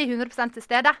hun nok ikke 100% til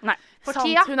stede. Nei, sant,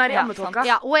 hun I ammetåka.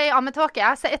 Ja, hun I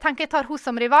ammetåka, så jeg tenker jeg tar hun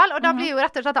som rival, og da blir jo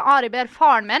rett og slett Ari Behr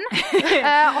faren min.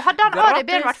 Og hadde han Ari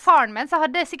Behr vært faren min, så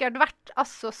hadde det sikkert vært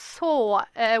altså så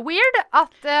weird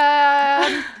at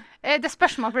det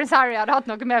spørsmålet Prince Harry hadde hatt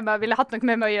noe med meg, ville hatt noe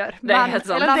med meg å gjøre. Det helt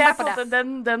sant.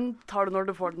 Den tar du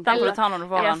når du får den. Den får du ta når du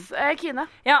får den. Yes, Kine.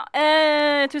 Ja,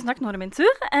 tusen takk, nå det min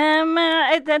tur.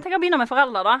 Jeg tenker å begynne med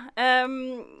foreldre da.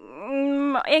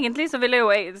 Egentlig så ville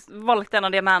jeg valgt en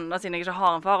av de mennene siden jeg ikke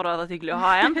har en far, og det hadde vært hyggelig å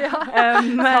ha en.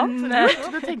 Men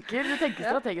du tenker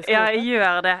strategisk. Ja, jeg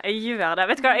gjør det.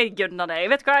 Vet du hva, jeg gunner det.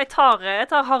 Vet du hva, jeg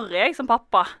tar Harry som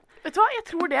pappa. Vet du hva, jeg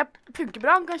tror det funker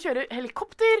bra. Han kan kjøre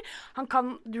helikopter.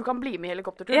 Du kan bli med I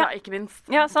helikoptertur, da, ikke minst.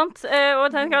 Ja, sant. Og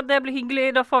jeg tenker at det blir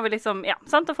hyggelig. Da får vi liksom, ja,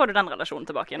 sant, da får du den relasjonen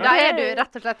tilbake. Da du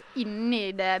rett og slett inne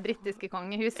I det britiske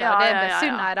kongehuset, og det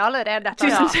besunner jeg allerede.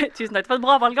 Tusen takk for et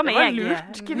bra valg av meg. Det var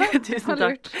lurt, Kine. Tusen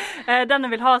takk. Den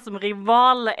jeg vil ha som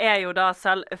rival jo da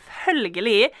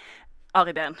selvfølgelig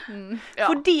Ari Behr.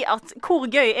 Fordi at, hvor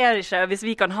gøy det ikke hvis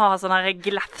vi kan ha sånne her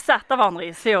glefse etter hverandre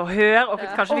I Se og Hør, og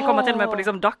kanskje vi kommer til og med på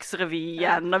liksom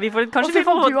Dagsrevyen, og vi får, kanskje vi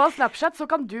får... du har Snapchat, så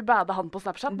kan du bade han på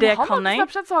Snapchat. Det kan han har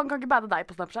Snapchat, så han kan ikke bade deg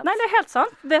på Snapchat. Nei, det helt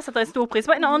sant. Det setter jeg stor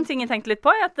pris på. En annen ting jeg tenkte litt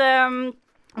på at...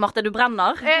 Marte, du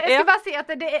brenner. Jeg skal bare si at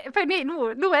for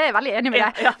nå jeg veldig enig med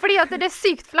deg. Fordi at det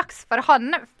sykt flaks for han.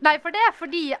 Nei, for det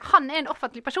fordi han en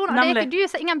offentlig person, og det ikke du,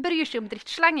 så ingen bryr seg om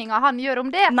drittslenginga han gjør om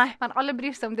det. Nei. Men alle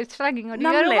bryr seg om drittslenginga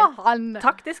de gjør om han.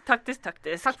 Taktisk.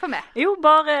 Takk for meg. Jo,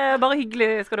 bare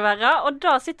hyggelig skal du være. Og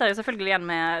da sitter jeg selvfølgelig igjen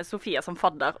med Sofia som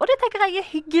fadder. Og det tenker jeg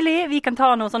hyggelig. Vi kan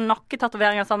ta noen sånn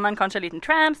nakketatoveringer sammen, kanskje en liten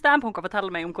tramp-stamp. Hun kan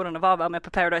fortelle meg om hvordan det var å være med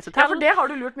på Paradise Hotel. Ja, for det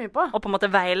har du lurt mye på. Og på en måte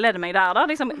veilede meg der da.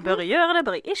 Liksom, bør jeg gjøre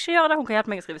det, ikke gjøre det. Hun kan hjelpe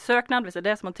meg å skrive søknad hvis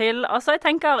det som må til. Altså, jeg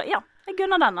tenker, ja, jeg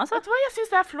gunner den, altså. Vet du hva, jeg synes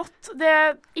det flott.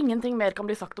 Ingenting mer kan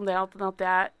bli sagt om det, enn at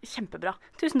det kjempebra.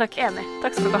 Tusen takk. Enig.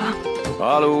 Takk skal du ha.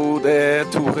 Hallo, det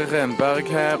Tore Renberg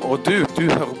her, og du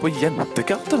hører på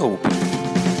Jentegarderoben.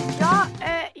 Ja,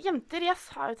 jenter, jeg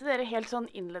sa jo til dere helt sånn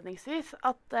innledningsvis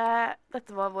at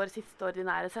dette var vår siste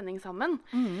ordinære sending sammen.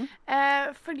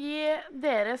 Fordi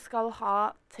dere skal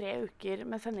ha 3 uker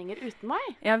med sendinger uten meg.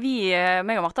 Ja,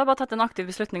 meg og Martha har bare tatt en aktiv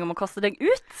beslutning om å kaste deg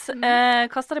ut.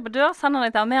 Kaste deg på dør, sende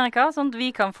deg til Amerika, sånn at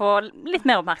vi kan få litt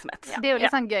mer oppmerksomhet. Det er jo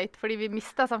litt sånn gøy, fordi vi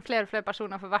mister sånn flere og flere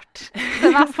personer for hvert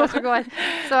semester som går.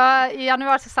 Så i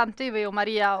januar så sendte vi jo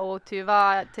Maria og Tuva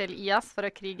til IS for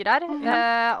å krige der.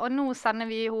 Og nå sender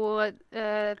vi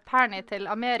Perny til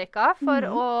Amerika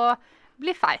for å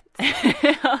bli feit.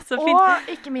 Ja, så fint. Og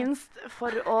ikke minst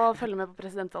for å følge med på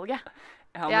presidentvalget.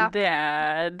 Ja, men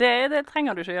det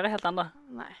trenger du ikke å gjøre helt enda.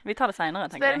 Nei. Vi tar det senere,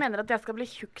 tenker jeg. Så dere mener at jeg skal bli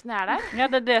tjukk når jeg er der? Ja,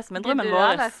 det er det som er drømmen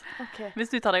vår. Okay.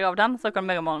 Hvis du tar deg av den, så kan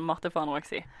meg og Marte få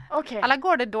anoreksi. Okay. Eller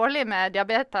går det dårlig med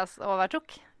diabetes og være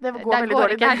tjukk? Det går veldig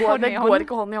dårlig. Det går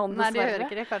ikke hånd i hånd, dessverre. Nei, det gjør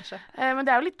ikke det, kanskje. Men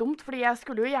det er jo litt dumt, fordi jeg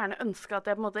skulle jo gjerne ønske at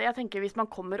jeg på en måte, jeg tenker hvis man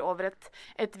kommer over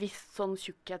et visst sånn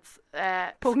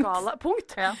tjukkhetsskala,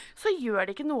 så gjør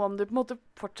det ikke noe om du på en måte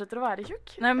fortsetter å være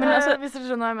tjukk. Nei, men altså, hvis dere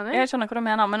skjønner hva jeg mener? Jeg skjønner hva du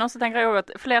mener, men også tenker jeg jo at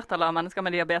flertallet av mennesker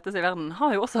med diabetes i verden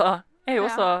er jo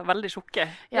også veldig tjukke.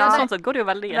 Ja, sånn sett går det jo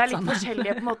veldig greit. Det er litt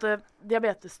forskjellige på en måte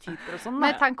diabetestyper og sånn. Men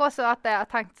jeg tenker også at jeg har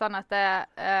tenkt sånn at det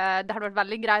hadde vært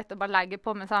veldig greit å bare legge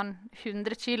på med sånn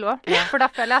 100 kilo. For da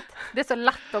føler jeg at det er så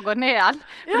lett å gå ned igjen.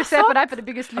 For du ser på deg på The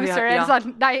Biggest Loser,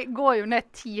 sånn, de går jo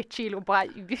ned 10 kilo på en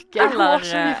uke.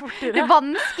 Det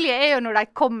vanskelige er jo når de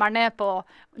kommer ned på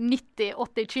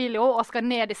 90-80 kilo og skal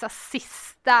ned disse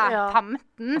siste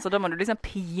 15. Altså da må du liksom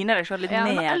pine deg selv litt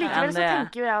ned enn det. Likevel så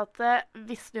tenker jo jeg at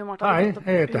hvis du, Martha... Hei,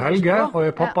 jeg heter Helge, og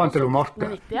jeg er pappaen til Marte.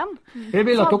 Jeg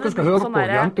vil at dere skal høre på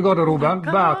Jentegarderoben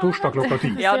hver torsdag klokka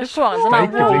 10. Ja, du får en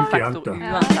sånn wow-faktor.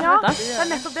 Ja, det er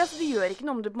nettopp det, så det gjør ikke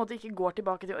noe om du på en måte ikke går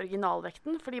tilbake til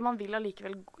originalvekten, fordi man vil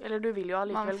allikevel, eller du vil jo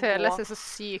allikevel gå... Man føler seg så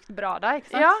sykt bra da,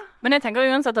 ikke sant? Ja. Men jeg tenker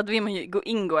uansett at vi må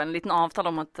inngå en liten avtale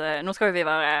om at nå skal vi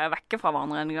være vekke fra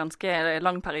hverandre en ganske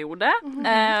lang periode,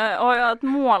 og at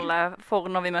målet for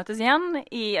når vi møtes igjen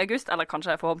i august, eller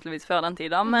kanskje forhåpentligvis før den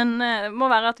tiden, men må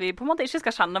være at vi på en måte ikke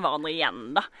skal kjenne hverandre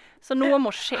igjen da. Så noe må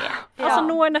skje. Altså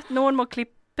noen må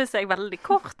klippe seg veldig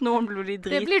kort, noen blir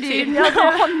drittynn,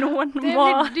 og noen må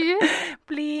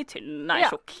bli tynn, nei,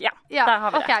 tjukk. Ja, der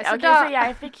har vi det. Så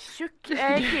jeg fikk tjukk.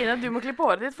 Kine, du må klippe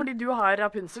håret ditt, fordi du har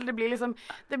Rapunzel. Det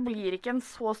blir ikke en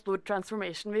så stor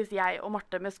transformation hvis jeg og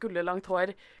Marte med skulderlangt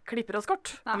hår klipper oss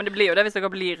kort. Ja, men det blir jo det hvis dere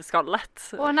blir skallet.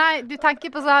 Nei, du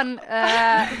tenker på sånn,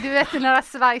 du vet når det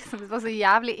sveisen var så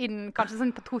jævlig inn, kanskje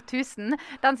sånn på 2000,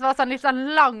 den som var sånn litt sånn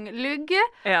lang lugg,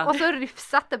 og så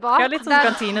rufsette bak. Ja, litt sånn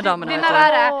kantinedamene. Den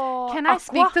der, can I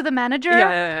speak to the manager?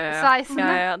 Sveisen.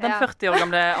 Ja. Den 40 år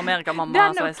gamle Amerikamamma-sveisen.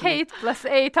 Den og Kate plus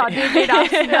 8 har du blitt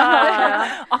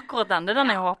Akkurat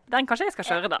den kanskje jeg skal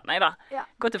kjøre den, nei da.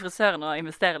 Gå til frisøren og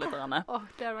investere litt.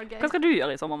 Det var gøy. Hva skal du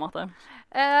gjøre i sommer, Marte?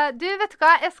 Du, vet du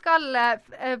hva? Jeg skal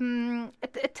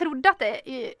jeg trodde at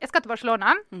jeg skal til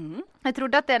Barcelona. Jeg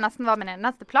trodde at det nesten var min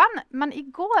eneste plan, men i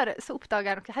går så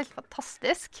oppdaget jeg noe helt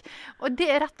fantastisk. Og det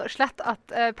er rett og slett at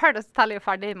Paradise Hotel er jo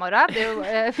ferdig i morgen. Det er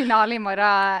jo finale i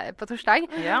morgen på torsdag.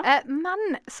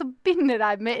 Men så begynner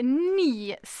de med en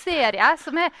ny serie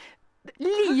som er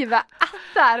livet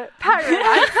etter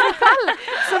Paradise Hotel.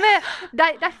 Som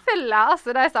de følger,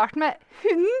 altså de starter med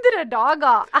 100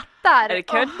 dager etter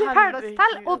Paradise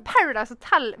Hotel. Og Paradise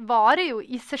Hotel varer jo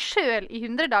i seg selv i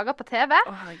 100 dager på TV.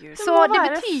 Så det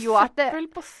betyr jo at det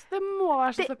må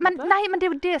være så søppel. Men det er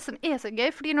jo det som er så gøy,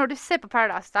 fordi når du ser på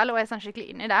Paradise Hotel og er sånn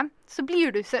skikkelig inne i det, så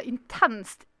blir du så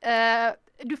intenst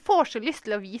du får så lyst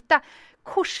til å vite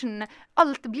hvordan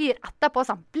alt blir etterpå.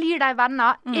 Sånn. Blir de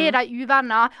venner? Er de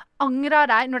uvenner? Angrer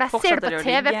de? Når de ser det på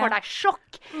TV, får de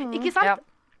sjokk. Ikke sant? Ja.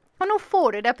 Og nå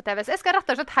får du det på TV. Så jeg skal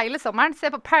rett og slett hele sommeren se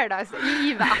på Paradise,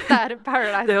 livet etter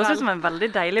Paradise. Det høres ut som en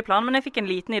veldig deilig plan, men jeg fikk en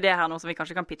liten idé her nå som vi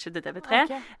kanskje kan pitche til TV3.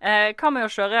 Hva med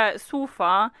å kjøre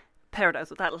sofa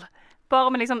Paradise Hotel? Bare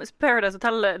med liksom Paradise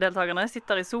Hotel-deltakerne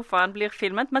sitter i sofaen, blir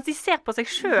filmet, mens de ser på seg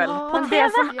selv på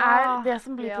TV. Det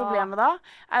som blir problemet da,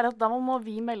 er at da må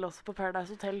vi melde oss på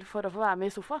Paradise Hotel for å få være med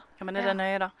i sofa. Ja, men er det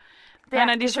nøye da?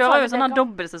 De kjører jo sånne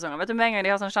dobbeltsesonger. Vet du, med en gang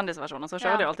de har sånne kjendisversjoner, så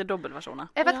kjører de alltid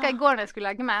dobbeltversjoner. Jeg vet hva, i går når jeg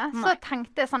skulle legge meg, så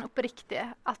tenkte jeg sånn oppriktig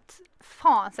at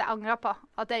faen så jeg angrer på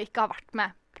at jeg ikke har vært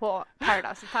med på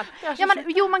Paradise Hotel.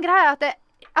 Men greia er at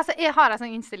altså, jeg har en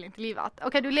sånn innstilling til livet at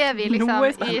ok, du lever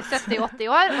liksom i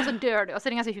 70-80 år, og så dør du, og så er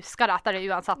det ingen som husker det etter det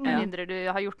uansett, med mindre du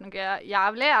har gjort noe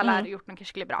jævlig, eller gjort noe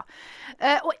skikkelig bra.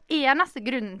 Og eneste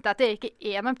grunnen til at jeg ikke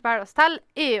er med på Paradise Hotel,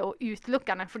 er jo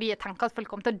utelukkende fordi jeg tenker at folk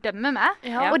kommer til å dømme meg,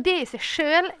 og det i seg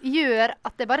selv gjør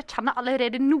at jeg bare kjenner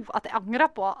allerede nå at jeg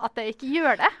angrer på at jeg ikke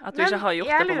gjør det. At du ikke har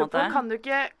gjort det, på en måte.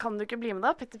 Kan du ikke bli med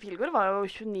da? Petter Pilgaard var jo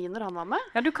 29 når han var med.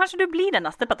 Ja, kanskje du blir den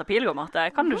neste Petter Pilgaard, Marte.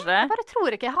 Kan du ikke det? Jeg bare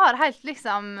tror ikke jeg har helt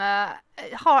liksom liksom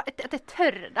at jeg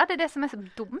tør det. Det er det som er så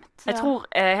dumt. Jeg tror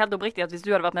helt oppriktig at hvis du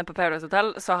hadde vært med på Paradise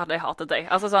Hotel, så hadde jeg hatet deg.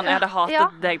 Altså sånn, jeg hadde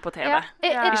hatet deg på TV.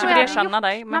 Ikke fordi jeg kjenner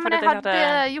deg, men fordi jeg hadde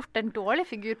gjort en dårlig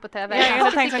figur på TV. Jeg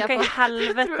hadde tenkt sånn, hva i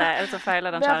helvete er det så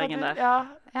feiler den kjæringen der? Ja,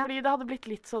 fordi det hadde blitt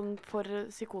litt sånn for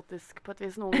psykotisk på et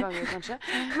vis noen ganger, kanskje.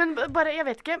 Men bare, jeg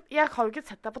vet ikke, jeg har jo ikke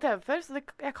sett deg på TV før, så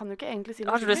jeg kan jo ikke egentlig si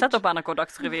noe. Har ikke du sett opp NRK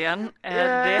Dagsrevyen?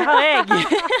 Det har jeg.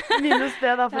 Minus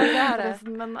det da,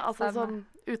 forresten, men altså sånn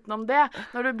utenom det,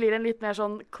 når du blir en litt mer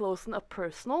sånn close and up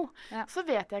personal, så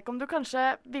vet jeg ikke om du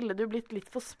kanskje ville du blitt litt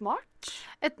for smart?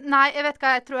 Nei, jeg vet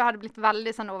hva, jeg tror jeg hadde blitt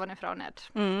veldig sånn ovenifra og ned.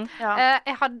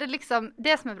 Jeg hadde liksom,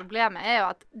 det som er problemet er jo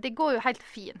at det går jo helt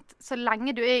fint, så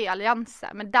lenge du er i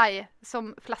allianse med de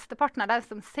som flesteparten av de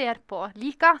som ser på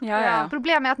liker.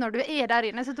 Problemet er at når du er der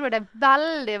inne, så tror jeg det er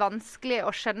veldig vanskelig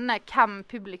å skjønne hvem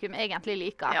publikum egentlig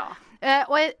liker.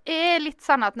 Og jeg er litt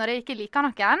sånn at når jeg ikke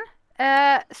liker noen,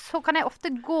 så kan jeg ofte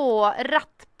gå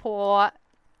rett på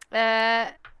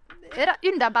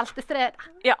under beltestredet.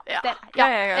 Jeg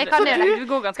kan det. Du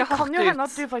går ganske hardt ut. Kan jo hende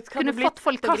at du faktisk hadde blitt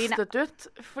kastet ut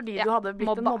fordi du hadde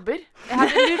blitt en mobber.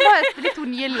 Du var litt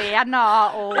nye Lena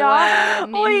og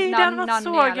Oi, det hadde vært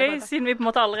så gøy, siden vi på en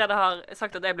måte allerede har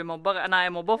sagt at jeg blir mobber. Nei,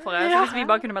 jeg mobber for det. Så hvis vi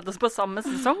bare kunne møtt oss på samme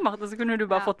sesong, Marte, så kunne du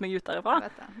bare fått meg ut derifra.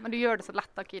 Men du gjør det så lett,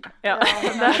 da, Kine.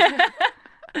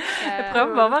 Jeg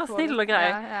prøver bare å være snill og grei.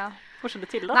 Får ikke det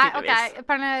til da, tydeligvis.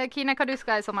 Nei, Kine, hva du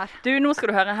skal i sommer? Du, nå skal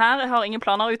du høre her. Jeg har ingen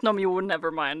planer utenom never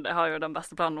mind. Jeg har jo den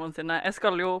beste planen noensinne. Jeg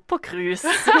skal jo på cruise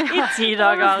i 10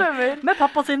 dager med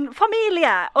pappa sin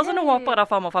familie. Og så nå håper jeg da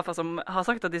farmor og farfar som har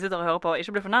sagt at de sitter og hører på,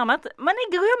 ikke blir fornærmet. Men jeg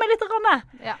gruer meg litt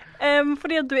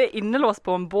fordi at du er innelåst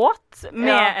på en båt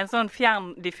med en sånn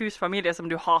fjern, diffus familie som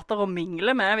du hater å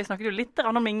mingle med. Vi snakket jo litt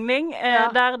om mingling.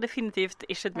 Det er definitivt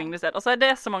ikke et minglested. Og så er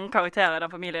det så mange karakterer i den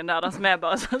familien der, som er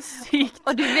bare så sykt.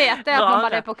 Og du vet det at når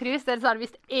man er på cruise, det er sånn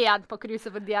hvis én på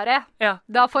cruiset får diaré,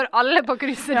 da får alle på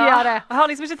cruiset diaré. Jeg har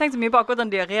liksom ikke tenkt så mye på akkurat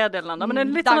den diaré-delen enda, men det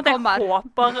er litt sånn at jeg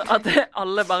håper at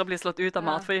alle bare blir slått ut av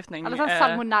matforgiftning. Eller sånn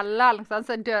salmonella, eller noe sånt,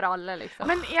 så dør alle, liksom.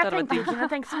 Men jeg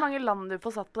tenker så mange land du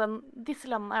får satt på disse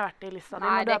landene har jeg vært i lista di.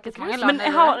 Nei, det er ikke så mange land. Men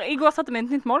jeg har i går satt meg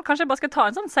et nytt mål. Kanskje jeg bare skal ta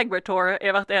en sånn Segway-tour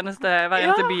i hver eneste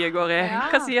by jeg går i.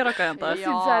 Hva sier dere, jenter? Jeg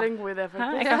synes det er en god idé,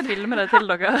 faktisk. Jeg kan filme det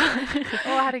til dere.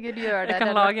 Herregud, gjør det. Jeg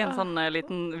kan lage en sånn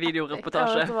liten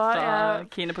videoreportasje fra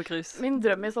Kine på cruise. Min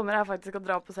drøm i sommer er faktisk å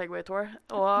dra på Segway Tour.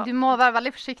 Du må være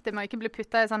veldig forsiktig med å ikke bli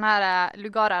puttet i sånn her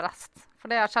lugararrest. For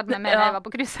det har skjedd med meg da jeg var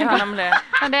på cruise. Men det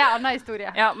er en annen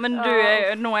historie. Ja, men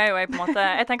nå er jo jeg på en måte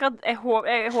Jeg tenker at jeg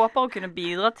håper å kunne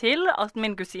bidra til at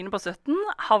min kusine på 17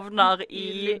 havner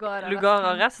i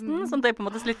lugararresten, sånn at jeg på en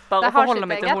måte slipper å forholde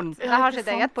meg til hun. Det har sitt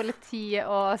eget politi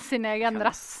og sin egen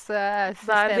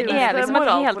rettssystem. Det er liksom et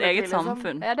helt eget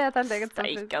samfunn. Ja, det er et helt eget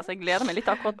samfunn. Altså, jeg gleder meg litt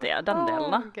til akkurat den delen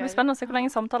da. Det blir spennende å se hvor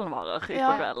lenge samtalen varer ut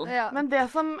på kvelden. Men det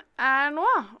som er nå,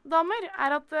 damer,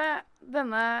 er at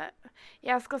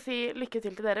jeg skal si lykke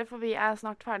til dere, for vi er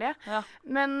snart ferdige.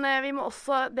 Men vi må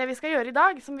også, det vi skal gjøre i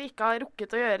dag, som vi ikke har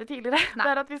rukket å gjøre tidligere, det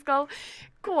er at vi skal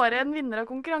kåre en vinner av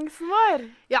konkurransen vår.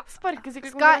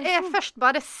 Sparkesykkelkonkurransen. Skal jeg først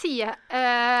bare si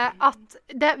at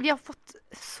vi har fått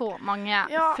så mange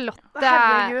flotte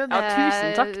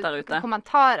tusen takk der ute.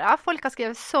 Kommentarer. Folk har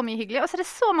skrevet så mye hyggelig. Og så er det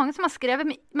så mange som har skrevet,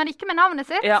 men ikke med navnet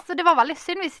sitt. Så det var veldig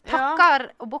synd. Vi takker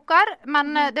og bukker,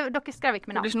 men dere skrev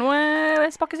ikke med navn. Det blir ikke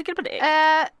noe sparkesykkel på deg.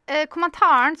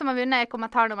 Kommentaren som har vunnet er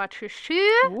kommentar nummer 27.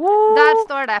 Der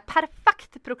står det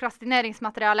perfekt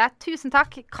prokrastineringsmateriale. Tusen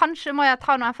takk. Kanskje må jeg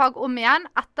ta noen fag om igjen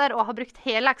etter å ha brukt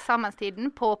hele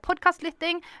eksamenstiden på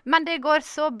podcastlytting, men det går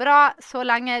så bra så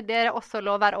lenge dere også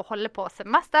lover å holde på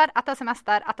semester etter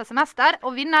semester etter semester,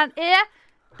 og vinneren er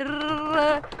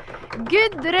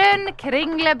Gudrun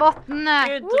Kringlebotn.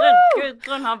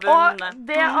 Gudrun har vunnet. Og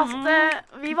det at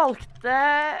vi valgte,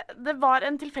 det var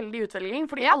en tilfeldig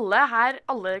utvelging, fordi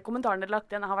alle kommentarene dere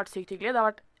lagt igjen har vært sykt hyggelige. Det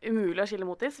har vært umulig å skille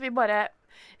mot dem, så vi bare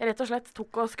rett og slett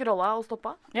tok og scrolla og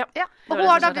stoppa. Og hun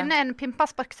har da vunnet en pimpa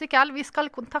sparkesykkel. Vi skal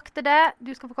kontakte det.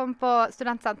 Du skal få komme på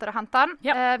studentsenteret og hente den.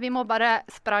 Vi må bare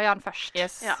spraye den først.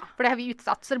 For det har vi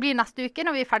utsatt. Så det blir neste uke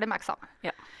når vi er ferdig med eksamen.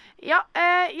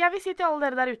 Jeg vil si til alle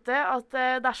dere der ute at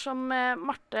dersom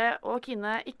Marte og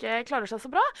Kine ikke klarer seg så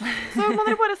bra, så må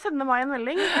dere bare sende meg en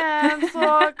melding.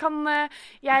 Så kan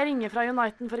jeg ringe fra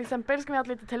Uniten for eksempel. Så kan vi ha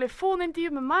et lite telefonintervju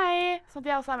med meg, sånn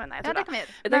at jeg også er med. Nei, det kan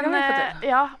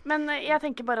vi gjøre. Men jeg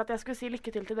tenker bare at jeg skulle si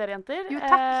lykke til dere jenter. Jo,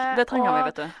 takk. Det trenger vi,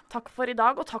 vet du. Takk for i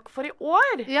dag, og takk for i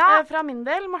år. Fra min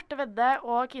del, Marte Vedde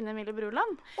og Kine Emilie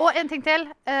Bruland. Og en ting til.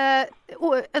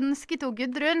 Ønsket hun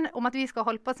Gudrun om at vi skal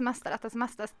holde på semester etter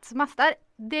semester semester,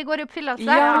 det går i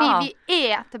oppfyllelse, fordi vi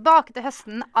er tilbake til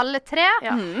høsten, alle 3.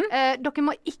 Dere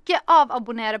må ikke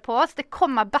avabonnere på oss. Det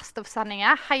kommer Best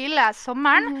of-sendinger hele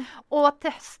sommeren, og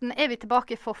til høsten er vi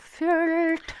tilbake for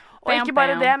fullt. Og ikke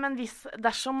bare det, men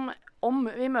om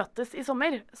vi møtes i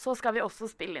sommer, så skal vi også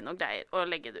spille inn noe greier og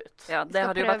legge det ut. Ja, det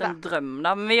hadde jo vært en drøm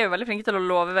da, men vi er jo veldig flinke til å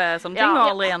love sånne ting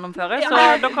og aldri gjennomføre, så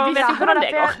dere vet jo hvordan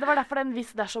det går. Det var derfor den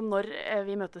hvis dersom når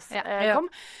vi møtes kom.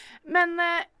 Men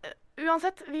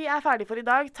uansett, vi er ferdige for i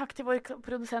dag. Takk til vår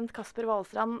produsent Kasper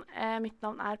Valstrand. Mitt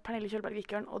navn er Pernille Kjølberg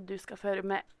Vikørn, og du skal føre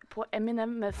med på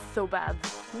Eminem med So Bad.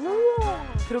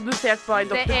 Produsert by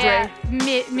Dr. Dre.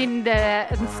 Det er min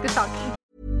ønskesang.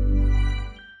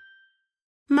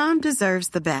 Mom deserves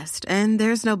the best, and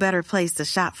there's no better place to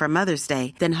shop for Mother's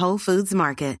Day than Whole Foods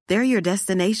Market. They're your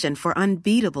destination for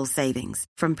unbeatable savings,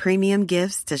 from premium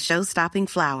gifts to show-stopping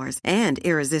flowers and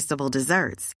irresistible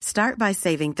desserts. Start by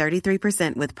saving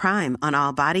 33% with Prime on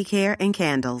all body care and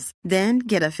candles. Then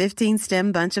get a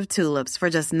 15-stem bunch of tulips for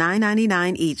just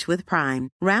 $9.99 each with Prime.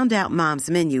 Round out Mom's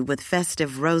menu with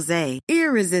festive rosé,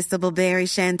 irresistible berry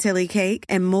chantilly cake,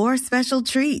 and more special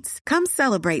treats. Come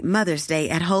celebrate Mother's Day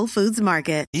at Whole Foods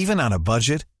Market. Even on a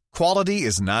budget, quality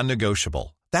is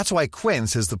non-negotiable. That's why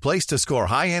Quince is the place to score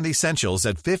high-end essentials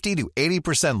at 50 to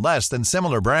 80% less than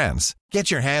similar brands. Get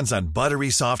your hands on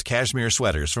buttery soft cashmere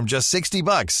sweaters from just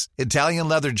 $60, Italian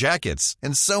leather jackets,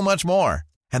 and so much more.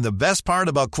 And the best part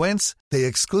about Quince, they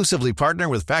exclusively partner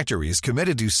with factories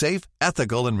committed to safe,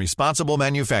 ethical, and responsible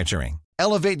manufacturing.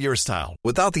 Elevate your style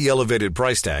without the elevated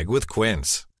price tag with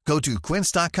Quince. Go to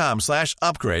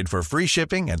quince.com/upgrade for free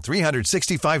shipping and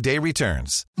 365-day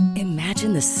returns.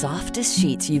 Imagine the softest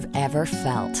sheets you've ever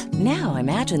felt. Now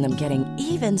imagine them getting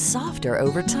even softer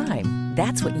over time.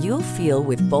 That's what you'll feel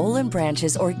with Boll &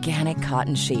 Branch's organic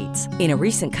cotton sheets. In a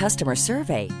recent customer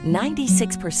survey,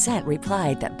 96%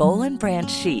 replied that Boll & Branch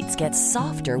sheets get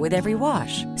softer with every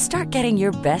wash. Start getting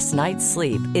your best night's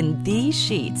sleep in these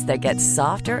sheets that get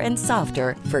softer and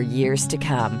softer for years to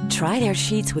come. Try their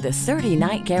sheets with a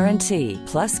 30-night guarantee.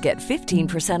 Plus, get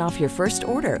 15% off your first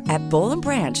order at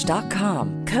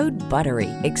bollandbranch.com. Code BUTTERY.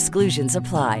 Exclusions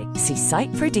apply. See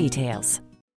site for details.